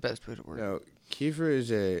 That's the best way to word it. No, Kiefer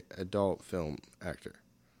is a adult film actor.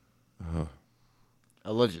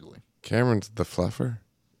 Allegedly. Cameron's the fluffer?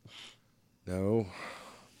 No.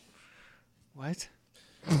 What?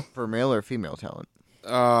 For male or female talent.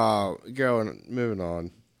 Moving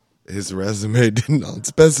on. His resume did not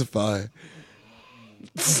specify.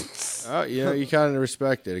 Oh, you kind of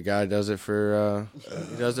respect it. A guy does it for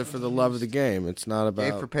the love of the game. It's not Pay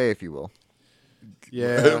about for pay, if you will.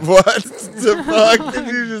 yeah. What the fuck did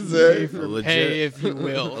you just say? A legit- Pay, if you a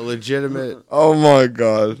will. legitimate. Oh my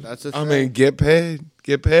god. That's a I thing. mean, get paid.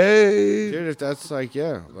 Get paid. Dude, if that's like,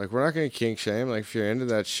 yeah, like we're not gonna kink shame. Like if you're into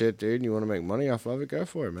that shit, dude, and you want to make money off of it, go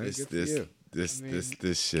for it, man. Good for you. This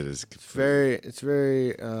shit is It's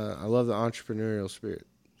very. I love the entrepreneurial spirit.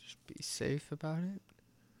 Be safe about it.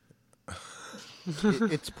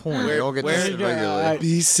 It's porn. We all get this shit regularly.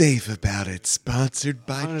 Be safe about it. Sponsored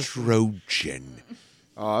by Honestly. Trojan.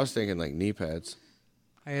 Oh, I was thinking like knee pads.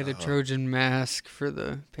 I had a Trojan mask for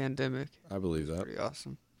the pandemic. I believe that. Pretty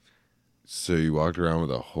awesome. So you walked around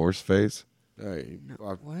with a horse face? No, you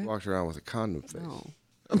what? walked around with a condom face. No.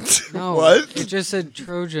 No. What? It just said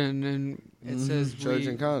Trojan, and it says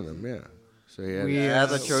Trojan we, condom, yeah. So he had we, Yeah,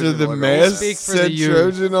 the So Trojan the logo. mask Speak for said the youth.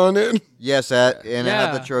 Trojan on it? Yes, and it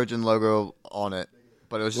had the Yeah. Trojan logo on it.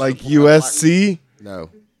 But it was just Like a plain black- USC? no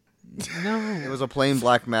no. It was a plain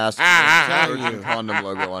black mask with a Trojan condom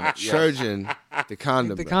logo on it. Yes. Trojan, the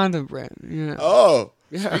condom. The brand. condom brand. Yeah. Oh,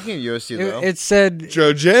 Yeah. Speaking of USC, though, It said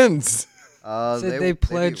Trojans. said they beat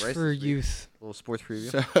pledge racist for week. youth. Little sports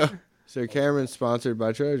preview. So Cameron's sponsored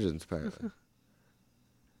by Trojans, apparently.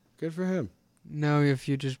 Good for him. No, if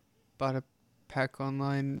you just bought a pack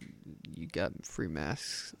online, you got free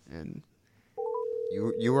masks, and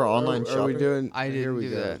You were online Are we shopping. doing? I here didn't we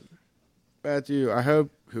do go. that. Matthew, I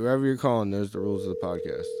hope whoever you're calling knows the rules of the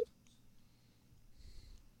podcast.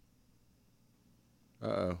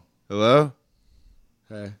 Uh-oh. Hello?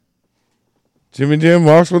 Hey. Jimmy Jim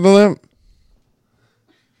walks with a limp.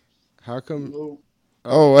 How come?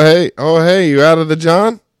 Oh, hey, you out of the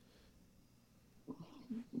John?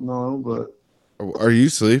 No, but Are you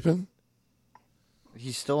sleeping?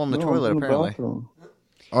 He's still on the no, toilet, I'm in the apparently. bathroom.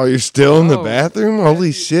 Oh, you're still in the Oh. bathroom?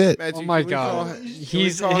 Holy shit. Matthew, Oh my can we call God. him- can we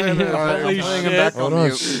He's call him in and- I'm Holy putting him shit. back Hold on on.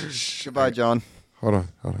 mute. Shh. Goodbye, John. Hold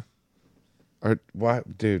on. Why,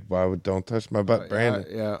 dude, don't touch my butt, Brandon.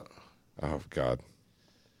 Yeah. Oh, God.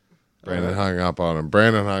 Brandon hung up on him.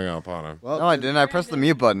 Well, No, I didn't. I pressed the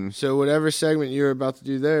mute button. so whatever segment you were about to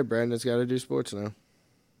do there, Brandon's got to do sports now.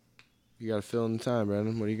 You got to fill in the time,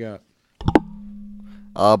 Brandon. What do you got?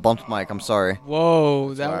 Bumped Mike. I'm sorry.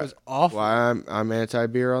 Whoa, that why- was awful. Why I'm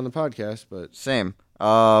anti-beer on the podcast, but Same.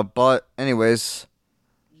 But anyways,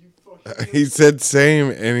 He said same,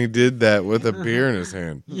 and he did that with a beer in his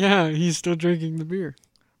hand. Yeah, he's still drinking the beer.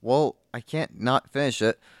 well, I can't not finish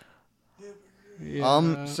it.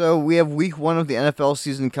 Yeah. So we have week 1 of the NFL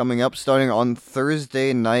season coming up, starting on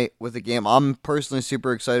Thursday night with a game I'm personally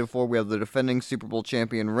super excited for. We have the defending Super Bowl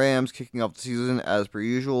champion Rams kicking off the season as per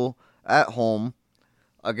usual at home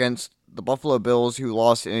against the Buffalo Bills, who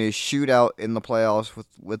lost in a shootout in the playoffs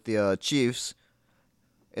with the Chiefs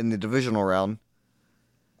in the divisional round.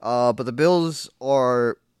 But the Bills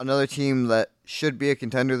are another team that should be a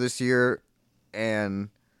contender this year, and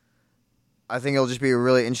I think it'll just be a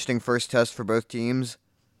really interesting first test for both teams.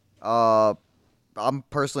 I'm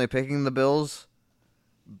personally picking the Bills,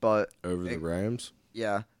 but over the Rams.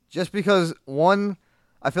 yeah, just because one,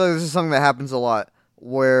 I feel like this is something that happens a lot,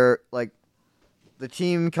 where like the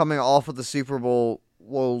team coming off of the Super Bowl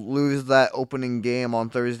will lose that opening game on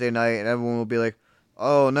Thursday night, and everyone will be like,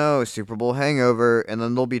 "Oh no, Super Bowl hangover," and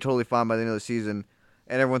then they'll be totally fine by the end of the season,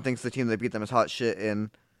 and everyone thinks the team that beat them is hot shit, and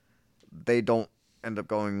they don't end up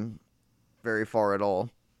going very far at all.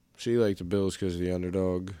 She liked the Bills because of the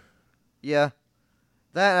underdog. Yeah.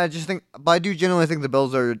 That, and I just think, but I do genuinely think the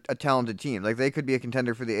Bills are a talented team. Like, they could be a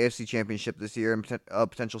contender for the AFC Championship this year and a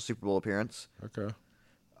potential Super Bowl appearance. Okay.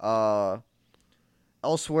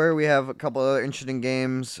 Elsewhere, we have a couple other interesting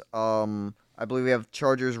games. I believe we have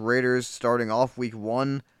Chargers-Raiders starting off week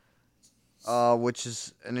 1, which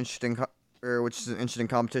is an interesting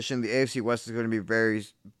competition. The AFC West is going to be very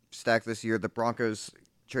stacked this year. The Broncos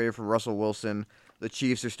traded for Russell Wilson. The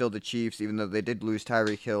Chiefs are still the Chiefs, even though they did lose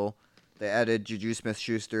Tyreek Hill. They added Juju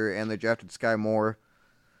Smith-Schuster, and they drafted Sky Moore.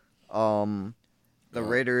 The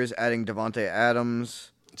Raiders adding Devontae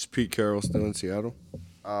Adams. Is Pete Carroll still in Seattle?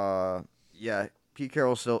 Yeah, Pete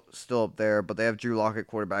Carroll's still up there, but they have Drew Lock at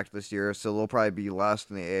quarterback this year, so they'll probably be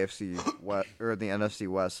last in the AFC West or the NFC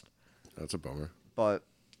West. That's a bummer. But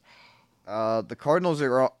the Cardinals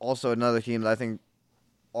are also another team that I think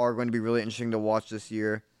are going to be really interesting to watch this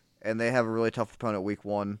year, and they have a really tough opponent week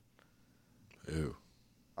 1. Ew.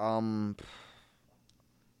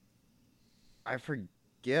 I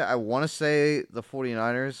forget. I want to say the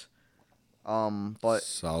 49ers. But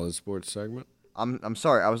Solid sports segment. I'm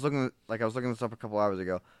sorry. I was looking this up a couple hours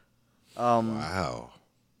ago. Wow.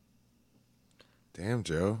 Damn,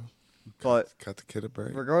 Joe. But Cut the kid a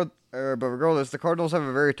break. regardless, the Cardinals have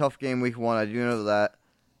a very tough game week 1. I do know that,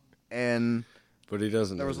 and But he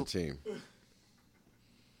doesn't There know was the a- team.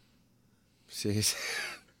 See,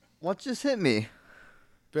 what just hit me?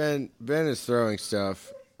 Ben is throwing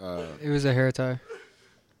stuff. It was a hair tie.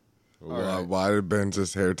 Why did Ben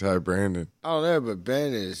just hair tie Brandon? I don't know, but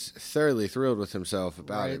Ben is thoroughly thrilled with himself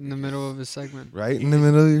about Right it. in the middle of his segment. Right in the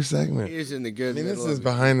middle of your segment. He is in the I good mean, this middle is of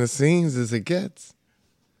behind the scenes as it gets.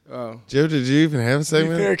 Oh, Joe, did you even have a To be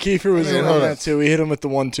segment? fair, Kiefer was I mean, in hold on on. that too. We hit him with the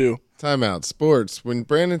 1-2. Time out. Sports. When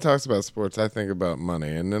Brandon talks about sports, I think about money.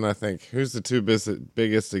 And then I think, who's the two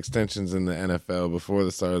biggest extensions in the NFL before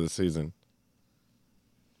the start of the season?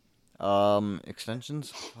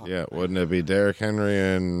 Extensions? Yeah, wouldn't it be Derrick Henry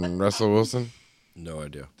and Russell Wilson? no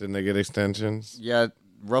idea. Didn't they get extensions? Yeah,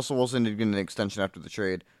 Russell Wilson did get an extension after the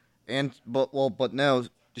trade, but now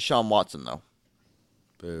Deshaun Watson though.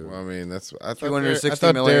 Boo. Well, I mean, that's I thought.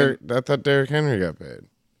 $260 million. I thought Derrick Henry got paid.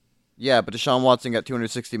 Yeah, but Deshaun Watson got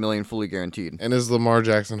 $260 million fully guaranteed. And is Lamar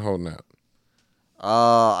Jackson holding out?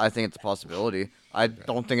 I think it's a possibility. I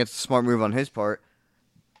don't think it's a smart move on his part,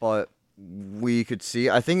 but we could see.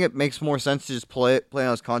 I think it makes more sense to just play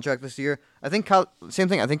on his contract this year. I think same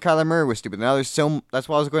thing. I think Kyler Murray was stupid. Now that's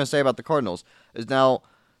what I was going to say about the Cardinals. Is now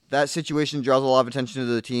that situation draws a lot of attention to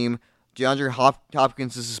the team. DeAndre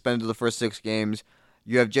Hopkins is suspended the first 6 games.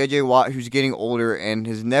 You have J.J. Watt, who's getting older and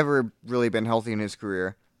has never really been healthy in his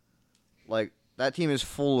career. Like, that team is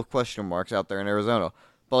full of question marks out there in Arizona.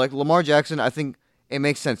 But, like, Lamar Jackson, I think it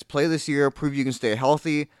makes sense. Play this year, prove you can stay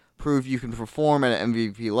healthy, prove you can perform at an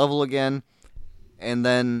MVP level again. And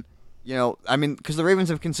then, because the Ravens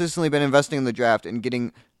have consistently been investing in the draft and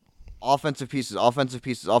getting offensive pieces.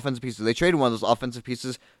 They traded one of those offensive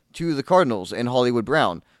pieces to the Cardinals in Hollywood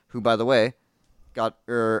Brown, who, by the way, got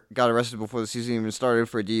arrested before the season even started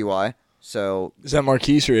for a DUI. So, Is that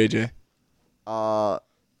Marquise or AJ?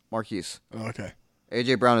 Marquise. Oh, okay.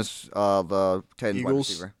 AJ Brown is the tight end wide Eagles?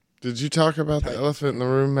 receiver. Did you talk about the elephant in the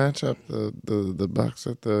room matchup, the Bucks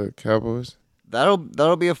at the Cowboys? That'll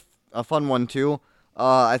be a fun one too.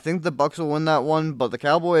 I think the Bucks will win that one, but the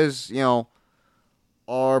Cowboys,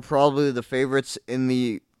 are probably the favorites in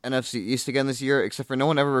the NFC East again this year. Except for no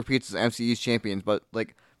one ever repeats as NFC East champions. But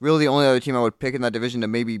like really the only other team I would pick in that division to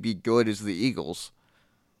maybe be good is the Eagles.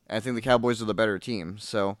 And I think the Cowboys are the better team.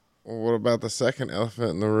 So Well, what about the second elephant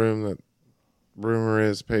in the room that rumor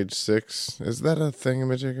is Page 6? Is that a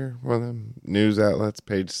thingamajigger? One of them news outlets,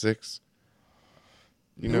 Page 6?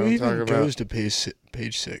 You know Who what I'm even talking goes about? to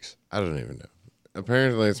page 6? I don't even know.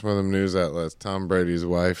 Apparently, it's one of them news outlets. Tom Brady's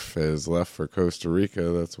wife has left for Costa Rica.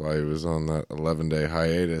 That's why he was on that 11-day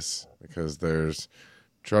hiatus, because there's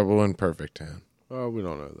trouble in Perfect Town. Oh, we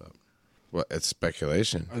don't know that. Well, it's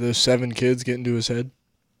speculation. Are those 7 kids getting to his head?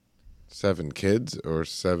 7 kids or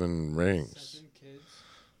 7 rings?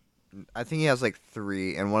 I think he has like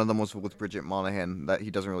 3, and one of them was with Bridget Monahan that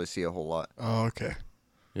he doesn't really see a whole lot. Oh, okay.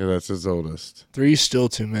 Yeah, that's his oldest. 3's still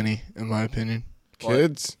too many, in my opinion.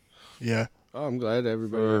 Kids? Yeah. Oh, I'm glad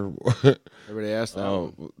everybody asked that.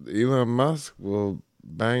 Oh, Elon Musk will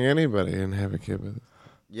bang anybody and have a kid with it.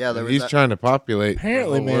 Yeah, there was He's that- trying to populate.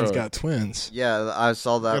 Apparently, the whole man's world. got twins. Yeah, I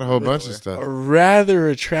saw that. Got a whole bunch of stuff. A rather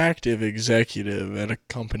attractive executive at a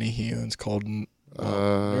company he owns called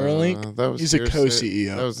Neuralink. That was He's a hearsay.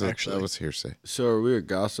 co-CEO, That actually. was hearsay. So are we a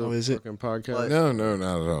gossip Oh, is it? fucking podcast? No,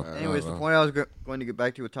 not at all. Anyways, Not the at all. point I was going to get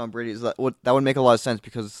back to with Tom Brady is that that would make a lot of sense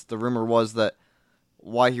because the rumor was that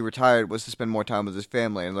why he retired was to spend more time with his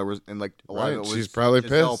family, and there was a lot Right, of it was she's probably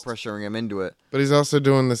Giselle pissed. pressuring him into it. But he's also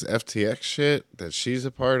doing this FTX shit that she's a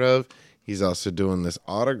part of. He's also doing this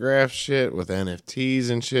autograph shit with NFTs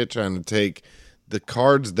and shit, trying to take the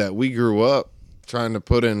cards that we grew up trying to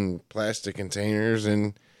put in plastic containers,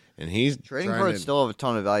 and he's Trading trying cards to, still have a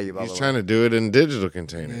ton of value. By he's the way. trying to do it in digital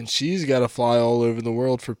containers. And she's got to fly all over the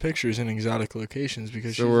world for pictures in exotic locations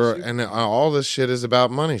because So she's we're a super- and all this shit is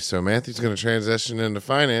about money. So Matthew's going to transition into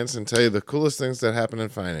finance and tell you the coolest things that happen in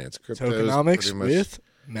finance. Crypto's tokenomics pretty much- with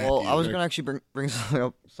Matthew. Well, I was going to actually bring something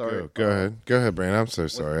up. Sorry. Go ahead, Brandon. I'm so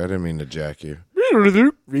sorry. I didn't mean to jack you.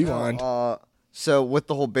 Rewind. So with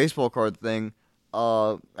the whole baseball card thing,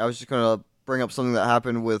 I was just going to bring up something that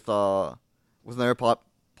happened with another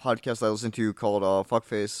podcast that I listened to called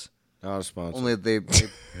Fuckface. Not a sponsor. Only they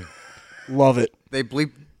Love it. they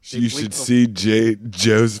bleep. They You bleep should the- see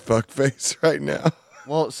Joe's fuckface right now.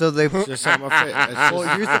 Well, so they. It's just how my face.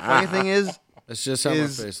 Well, here's the funny thing is, It's just how my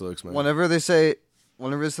face looks, man. whenever they say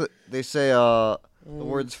the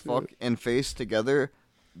words "fuck" and "face" together,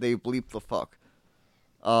 they bleep the "fuck,"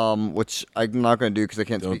 which I'm not going to do because I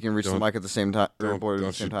can't speak and reach the mic at the same time. Or board at the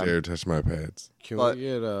Don't same you time. dare touch my pads. Can but we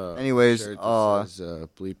get anyways, shirt that says,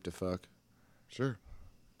 bleep to fuck? Sure.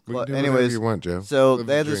 We But can do whatever anyways, you want, Joe. So Live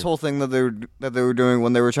they the had this dream. whole thing that they were doing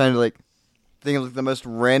when they were trying to think of the most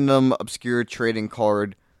random, obscure trading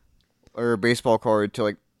card or baseball card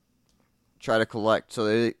to try to collect. So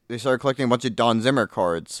they started collecting a bunch of Don Zimmer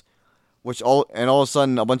cards, which all of a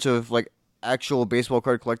sudden a bunch of actual baseball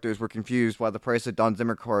card collectors were confused why the price of Don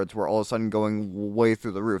Zimmer cards were all of a sudden going way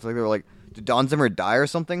through the roof. They were like, did Don Zimmer die or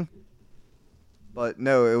something? But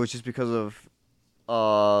no, it was just because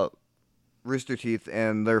of Rooster Teeth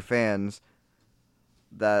and their fans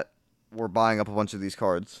that were buying up a bunch of these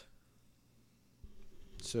cards.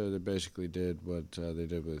 So they basically did what they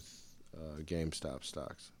did with GameStop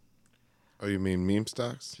stocks. Oh, you mean meme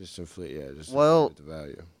stocks? Just inflate, Well- inflate the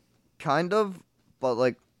value. Kind of,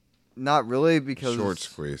 but not really because Short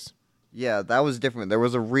squeeze. Yeah, that was different. There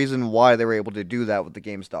was a reason why they were able to do that with the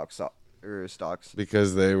GameStop stocks.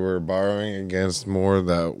 Because they were borrowing against more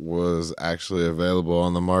that was actually available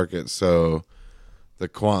on the market. So the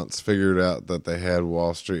quants figured out that they had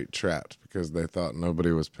Wall Street trapped because they thought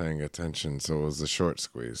nobody was paying attention. So it was a short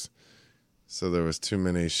squeeze. So there was too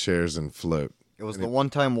many shares in float. It was the one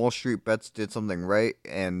time Wall Street Bets did something right,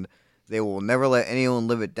 and they will never let anyone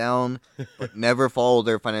live it down, but never follow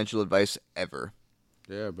their financial advice ever.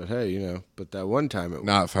 Yeah, but hey, but that one time it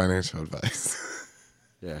Not financial advice.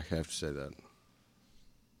 Yeah, I have to say that.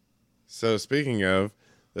 So speaking of,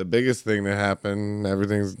 the biggest thing that happened,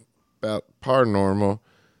 everything's about par normal.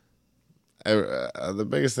 The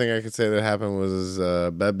biggest thing I could say that happened was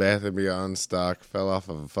Bed Bath & Beyond stock fell off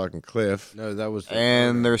of a fucking cliff. No, that was.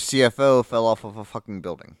 And their CFO fell off of a fucking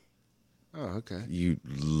building. Oh, okay. You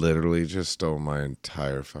literally just stole my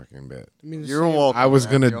entire fucking bit. I mean, You're welcome. I was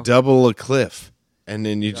going to Matthew. double a cliff, and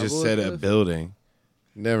then you just Double a said a cliff? building.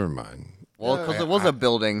 Never mind. Well, because it was a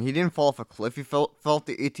building. He didn't fall off a cliff. He fell off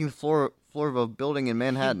the 18th floor of a building in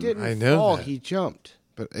Manhattan. He didn't I know fall. that. He jumped.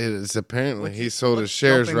 But it is apparently What's he he- sold his what's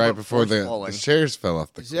shares jumping right but before first the falling? shares fell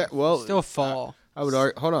off the Is cliff. that well? Still fall. I would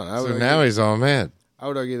argue. Hold on. I would So argue, now he's all mad. I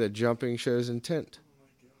would argue that jumping shows intent.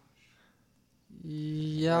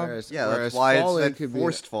 Yeah. Whereas, Yeah, whereas that's why it falling said could be-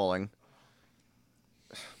 forced falling.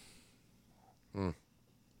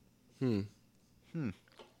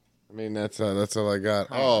 I mean, that's all I got.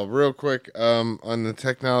 Oh, real quick, on the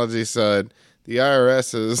technology side, the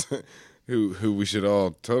IRS is, who we should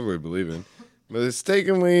all totally believe in,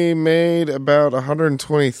 mistakenly made about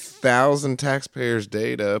 120,000 taxpayers'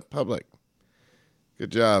 data public.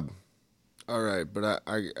 Good job. All right, but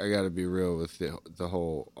I got to be real with the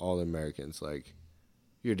whole all Americans. Like,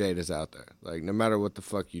 your data's out there. Like, no matter what the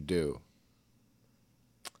fuck you do.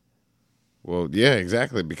 Well, yeah,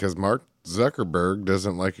 exactly, because Mark Zuckerberg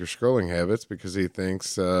doesn't like your scrolling habits because he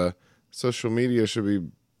thinks social media should be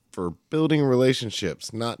for building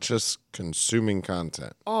relationships, not just consuming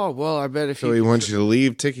content. Oh, well, I bet if So he wants you to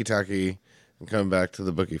leave TikTok and come back to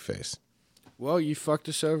the bookie face. Well, you fucked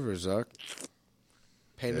us over, Zuck.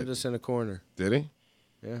 Painted us in a corner. Did he?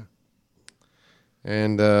 Yeah.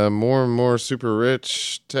 And more super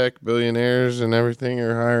rich tech billionaires and everything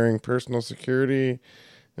are hiring personal security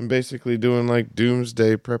and basically doing like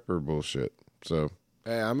doomsday prepper bullshit. So,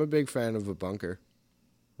 Hey, I'm a big fan of a bunker.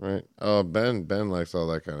 right? Oh, Ben likes all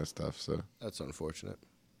that kind of stuff. So That's unfortunate.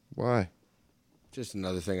 why? Just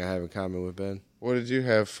another thing I have in common with Ben. What did you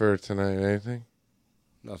have for tonight? Anything?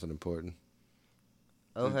 Nothing important.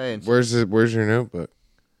 Oh, hey. And Where's your notebook?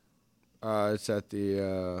 It's at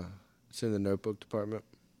the it's in the notebook department.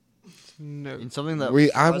 No. in something that I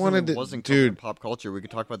surprisingly wanted to- wasn't covered in dude. pop culture, we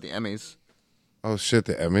could talk about the Emmys. Oh shit,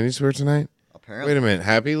 the Emmys were tonight? Apparently. Wait a minute.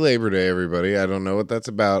 Happy Labor Day, everybody. I don't know what that's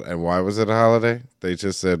about and why was it a holiday? They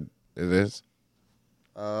just said it is.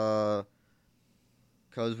 Because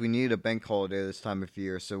we need a bank holiday this time of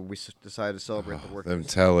year, so we decided to celebrate the Them workers.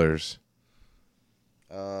 tellers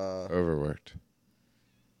Uh, overworked.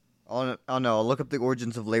 oh no, I'll look up the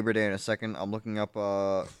origins of Labor Day in a second. I'm looking up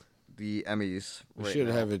the Emmys. We right should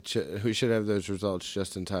now. have we should have those results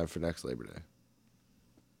just in time for next Labor Day.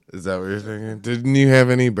 Is that what you're thinking? Didn't you have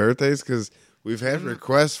any birthdays? Because we've had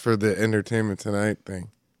requests for the Entertainment Tonight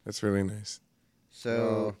thing. That's really nice.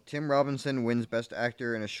 So Tim Robinson wins Best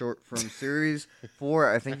Actor in a Short Film Series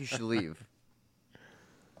for I Think You Should Leave.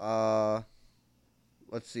 Let's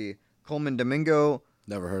see. Coleman Domingo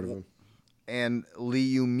Never heard of him. and Lee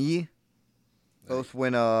Yu-mi both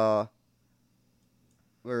win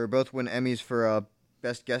Emmys for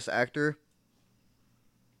Best Guest Actor.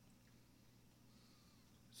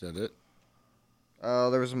 Is that it?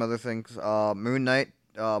 There were some other things. Moon Knight,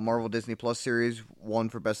 Marvel Disney Plus series, won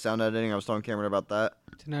for Best Sound Editing. I was telling Cameron about that.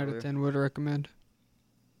 10 out of 10 would recommend.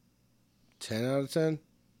 10 out of 10?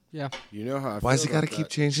 Yeah. You know how I Why's feel he got to about keep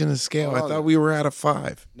that. changing the scale? I Hold thought on. we were at a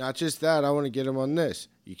 5. Not just that, I want to get him on this.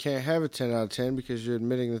 You can't have a 10 out of 10 because you're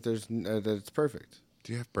admitting that that it's perfect.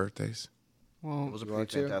 Do you have birthdays? Well, It was a You want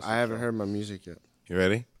pretty to? fantastic I haven't show. heard my music yet. You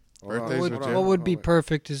ready? Hold on, Birthdays hold with on, Jeff? what would be hold on.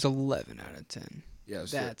 perfect is 11 out of 10. Yeah,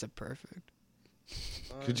 so That's a perfect.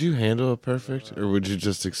 Could you handle a perfect, or would you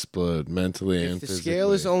just explode mentally and if the physically?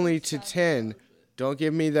 scale is only to 10, don't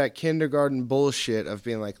give me that kindergarten bullshit of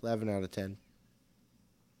being like 11 out of 10.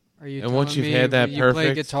 Are you And once telling you've me had that when you play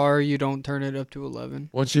perfect- guitar, you don't turn it up to 11?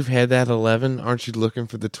 Once you've had that 11, aren't you looking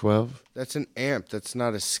for the 12? That's an amp. That's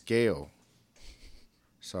not a scale.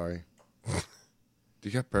 Sorry. Do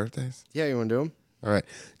you got birthdays? Yeah, you want to do them? All right.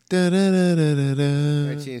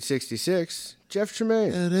 1966, Jeff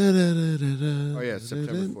Tremaine. Oh yeah,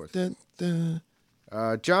 September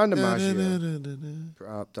 4th. John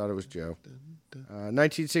DiMaggio. Thought it was Joe.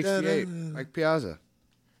 1968, Mike Piazza.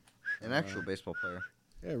 An actual baseball player.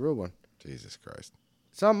 Yeah, real one. Jesus Christ.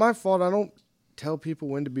 It's not my fault. I don't tell people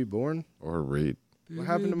when to be born. Or read. What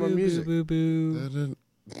happened to my music? Boo, boo, boo.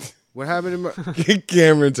 What happened to my...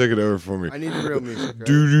 Cameron took it over for me. I need the real music, right?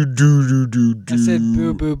 Do do do do do. I said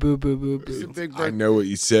boo, boo, boo, boo, boo, This is a boo. big I birthday. know what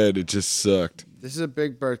you said. It just sucked. This is a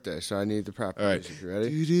big birthday, so I need the proper All right. music. You ready?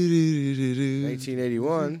 Do, do, do, do, do.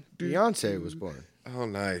 1981, Beyonce was born. Oh,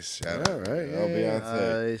 nice. Shout Yeah, out. right. Oh, Yeah,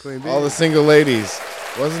 Beyonce. Nice. Queen Bee. All the single ladies.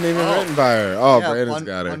 Wasn't even written by her. Oh, Yeah, Brandon's fun-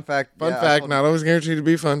 got her. fun fact, Fun yeah, I fact. told- Not always guaranteed to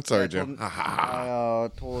be fun. Sorry, I Jim. told- Ha, ha, ha. I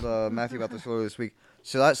told Matthew about this earlier this week.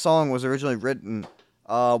 So that song was originally written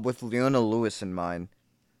with Leona Lewis in mind.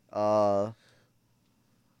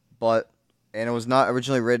 And it was not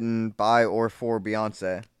originally written by or for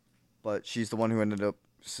Beyonce, but she's the one who ended up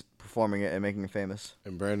performing it and making it famous.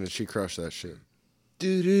 And Brandon, she crushed that shit.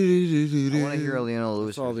 Do, do, do, do, do, I want to do. hear a Leona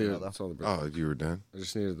Lewis That's all version, the. though. That's all the. Oh, you were done? I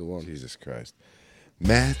just needed the one. Jesus Christ.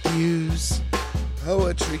 Matthews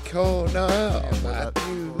Poetry Corner.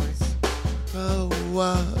 Matthews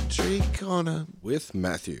Poetry Corner. With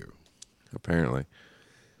Matthew. Apparently.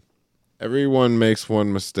 Everyone makes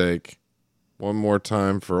one mistake. One more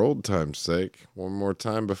time for old time's sake. One more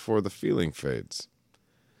time before the feeling fades.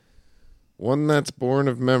 One that's born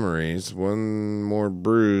of memories. One more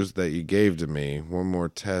bruise that you gave to me. One more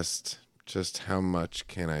test just how much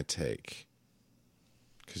can I take?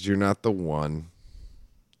 Because you're not the one,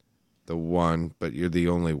 but you're the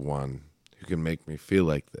only one who can make me feel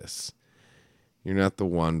like this. You're not the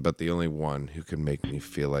one, but the only one who can make me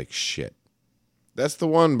feel like shit. That's The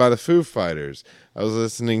One by the Foo Fighters. I was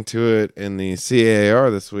listening to it in the CAR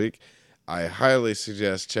this week. I highly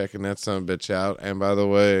suggest checking that sumbitch out. And by the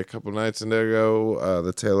way, a couple nights ago,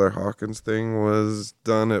 the Taylor Hawkins thing was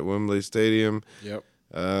done at Wembley Stadium. Yep.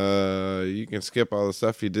 You can skip all the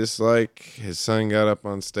stuff you dislike. His son got up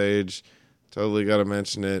on stage. Totally got to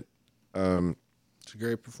mention it. It's a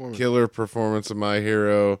great performance. Killer performance of My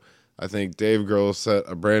Hero. I think Dave Grohl set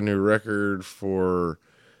a brand new record for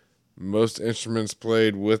most instruments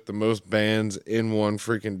played with the most bands in one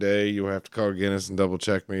freaking day. You have to call Guinness and double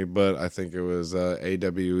check me, but I think it was AWESOME.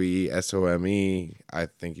 I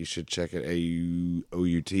think you should check it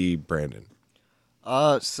AUOUT, Brandon.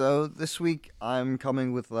 So this week I'm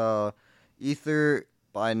coming with Ether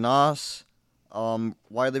by Nas,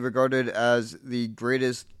 widely regarded as the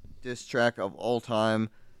greatest diss track of all time.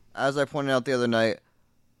 As I pointed out the other night,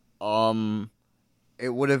 it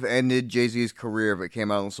would have ended Jay-Z's career if it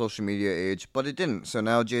came out in the social media age, but it didn't. So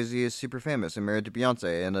now Jay-Z is super famous and married to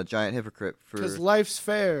Beyonce and a giant hypocrite for... Because life's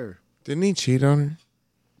fair. Didn't he cheat on her?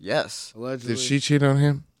 Yes. Allegedly. Did she cheat on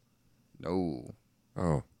him? No.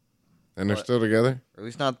 Oh. And they're still together? Or at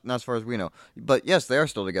least not as far as we know. But yes, they are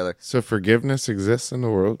still together. So forgiveness exists in the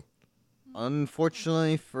world?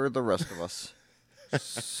 Unfortunately for the rest of us.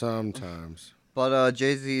 Sometimes. But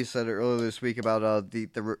Jay-Z said it earlier this week about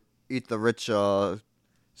the Eat the Rich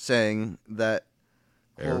saying that...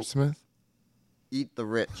 quote, Aerosmith? Eat the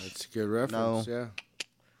Rich. That's a good reference, No.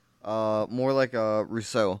 yeah. More like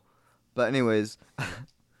Rousseau. But anyways... I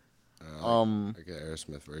like the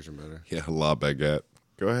Aerosmith version better. Yeah, La Baguette.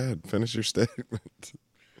 Go ahead. Finish your statement.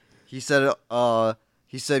 He said,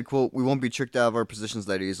 quote, we won't be tricked out of our positions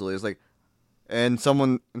that easily. It's like... And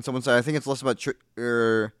someone said, I think it's less about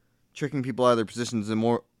tricking people out of their positions and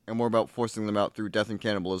more about forcing them out through death and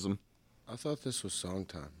cannibalism. I thought this was song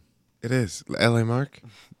time. It is. L.A. Mark?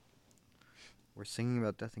 We're singing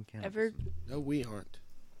about death and cannibalism. No, we aren't.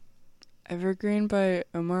 Evergreen by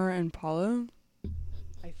Omar and Paulo.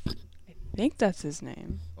 I think that's his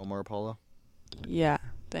name. Omar Apollo? Yeah,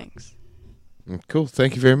 thanks. Cool.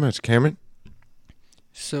 Thank you very much. Cameron?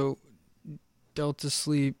 So, Delta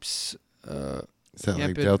Sleep's Is that Camp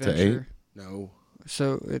like Delta 8? Adventure. No.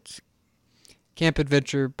 So it's Camp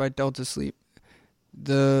Adventure by Delta Sleep.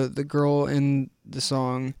 The girl in the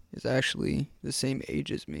song is actually the same age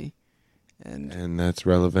as me, And that's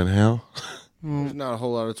relevant how? There's not a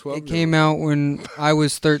whole lot of 12. It came out when I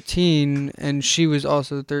was 13, and she was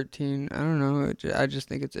also 13. I don't know. I just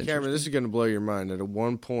think it's interesting. Cameron, this is going to blow your mind. At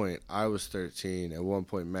one point, I was 13. At one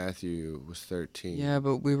point, Matthew was 13. Yeah,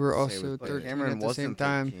 but we were also But 13 Cameron at the same wasn't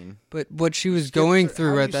time. 13. But what she was going how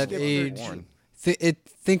through do at you that skip age, 13?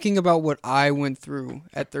 thinking about what I went through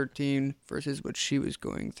at 13 versus what she was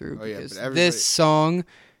going through, Oh, yeah, because but everybody- this song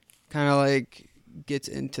kind of like gets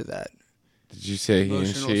into that Did you say he and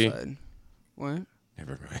emotional she? side. What?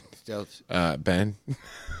 Never mind. Delta. Ben?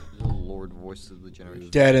 Lord Voice of the Generation.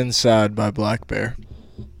 Dead Inside by Black Bear.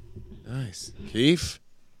 Nice. Keith?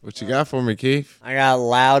 What you got for me, Keith? I got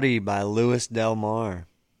Loudy by Louis Del Mar.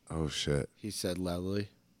 Oh, shit. He said loudly.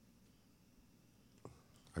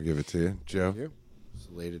 I'll give it to you. Joe? Here. It's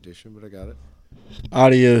a late edition, but I got it.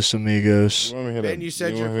 Adios, amigos. You want me to Ben, you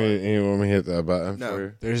said your want me to hit that button No. for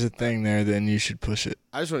you? There's a thing there, then you should push it.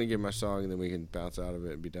 I just want to get my song, and then we can bounce out of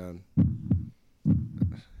it and be done.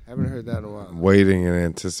 Haven't heard that in a while. I'm waiting in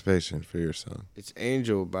anticipation for your song. It's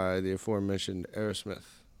Angel by the aforementioned Aerosmith.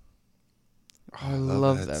 I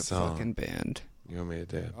love that song. fucking band. You want me to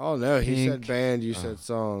do it? Oh, no. He said Pink. band, you said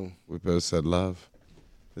song. We both said love.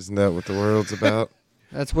 Isn't that what the world's about?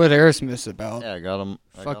 That's what Aerosmith's about. Yeah, I got him.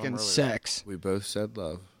 Fucking sex. We both said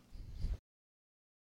love.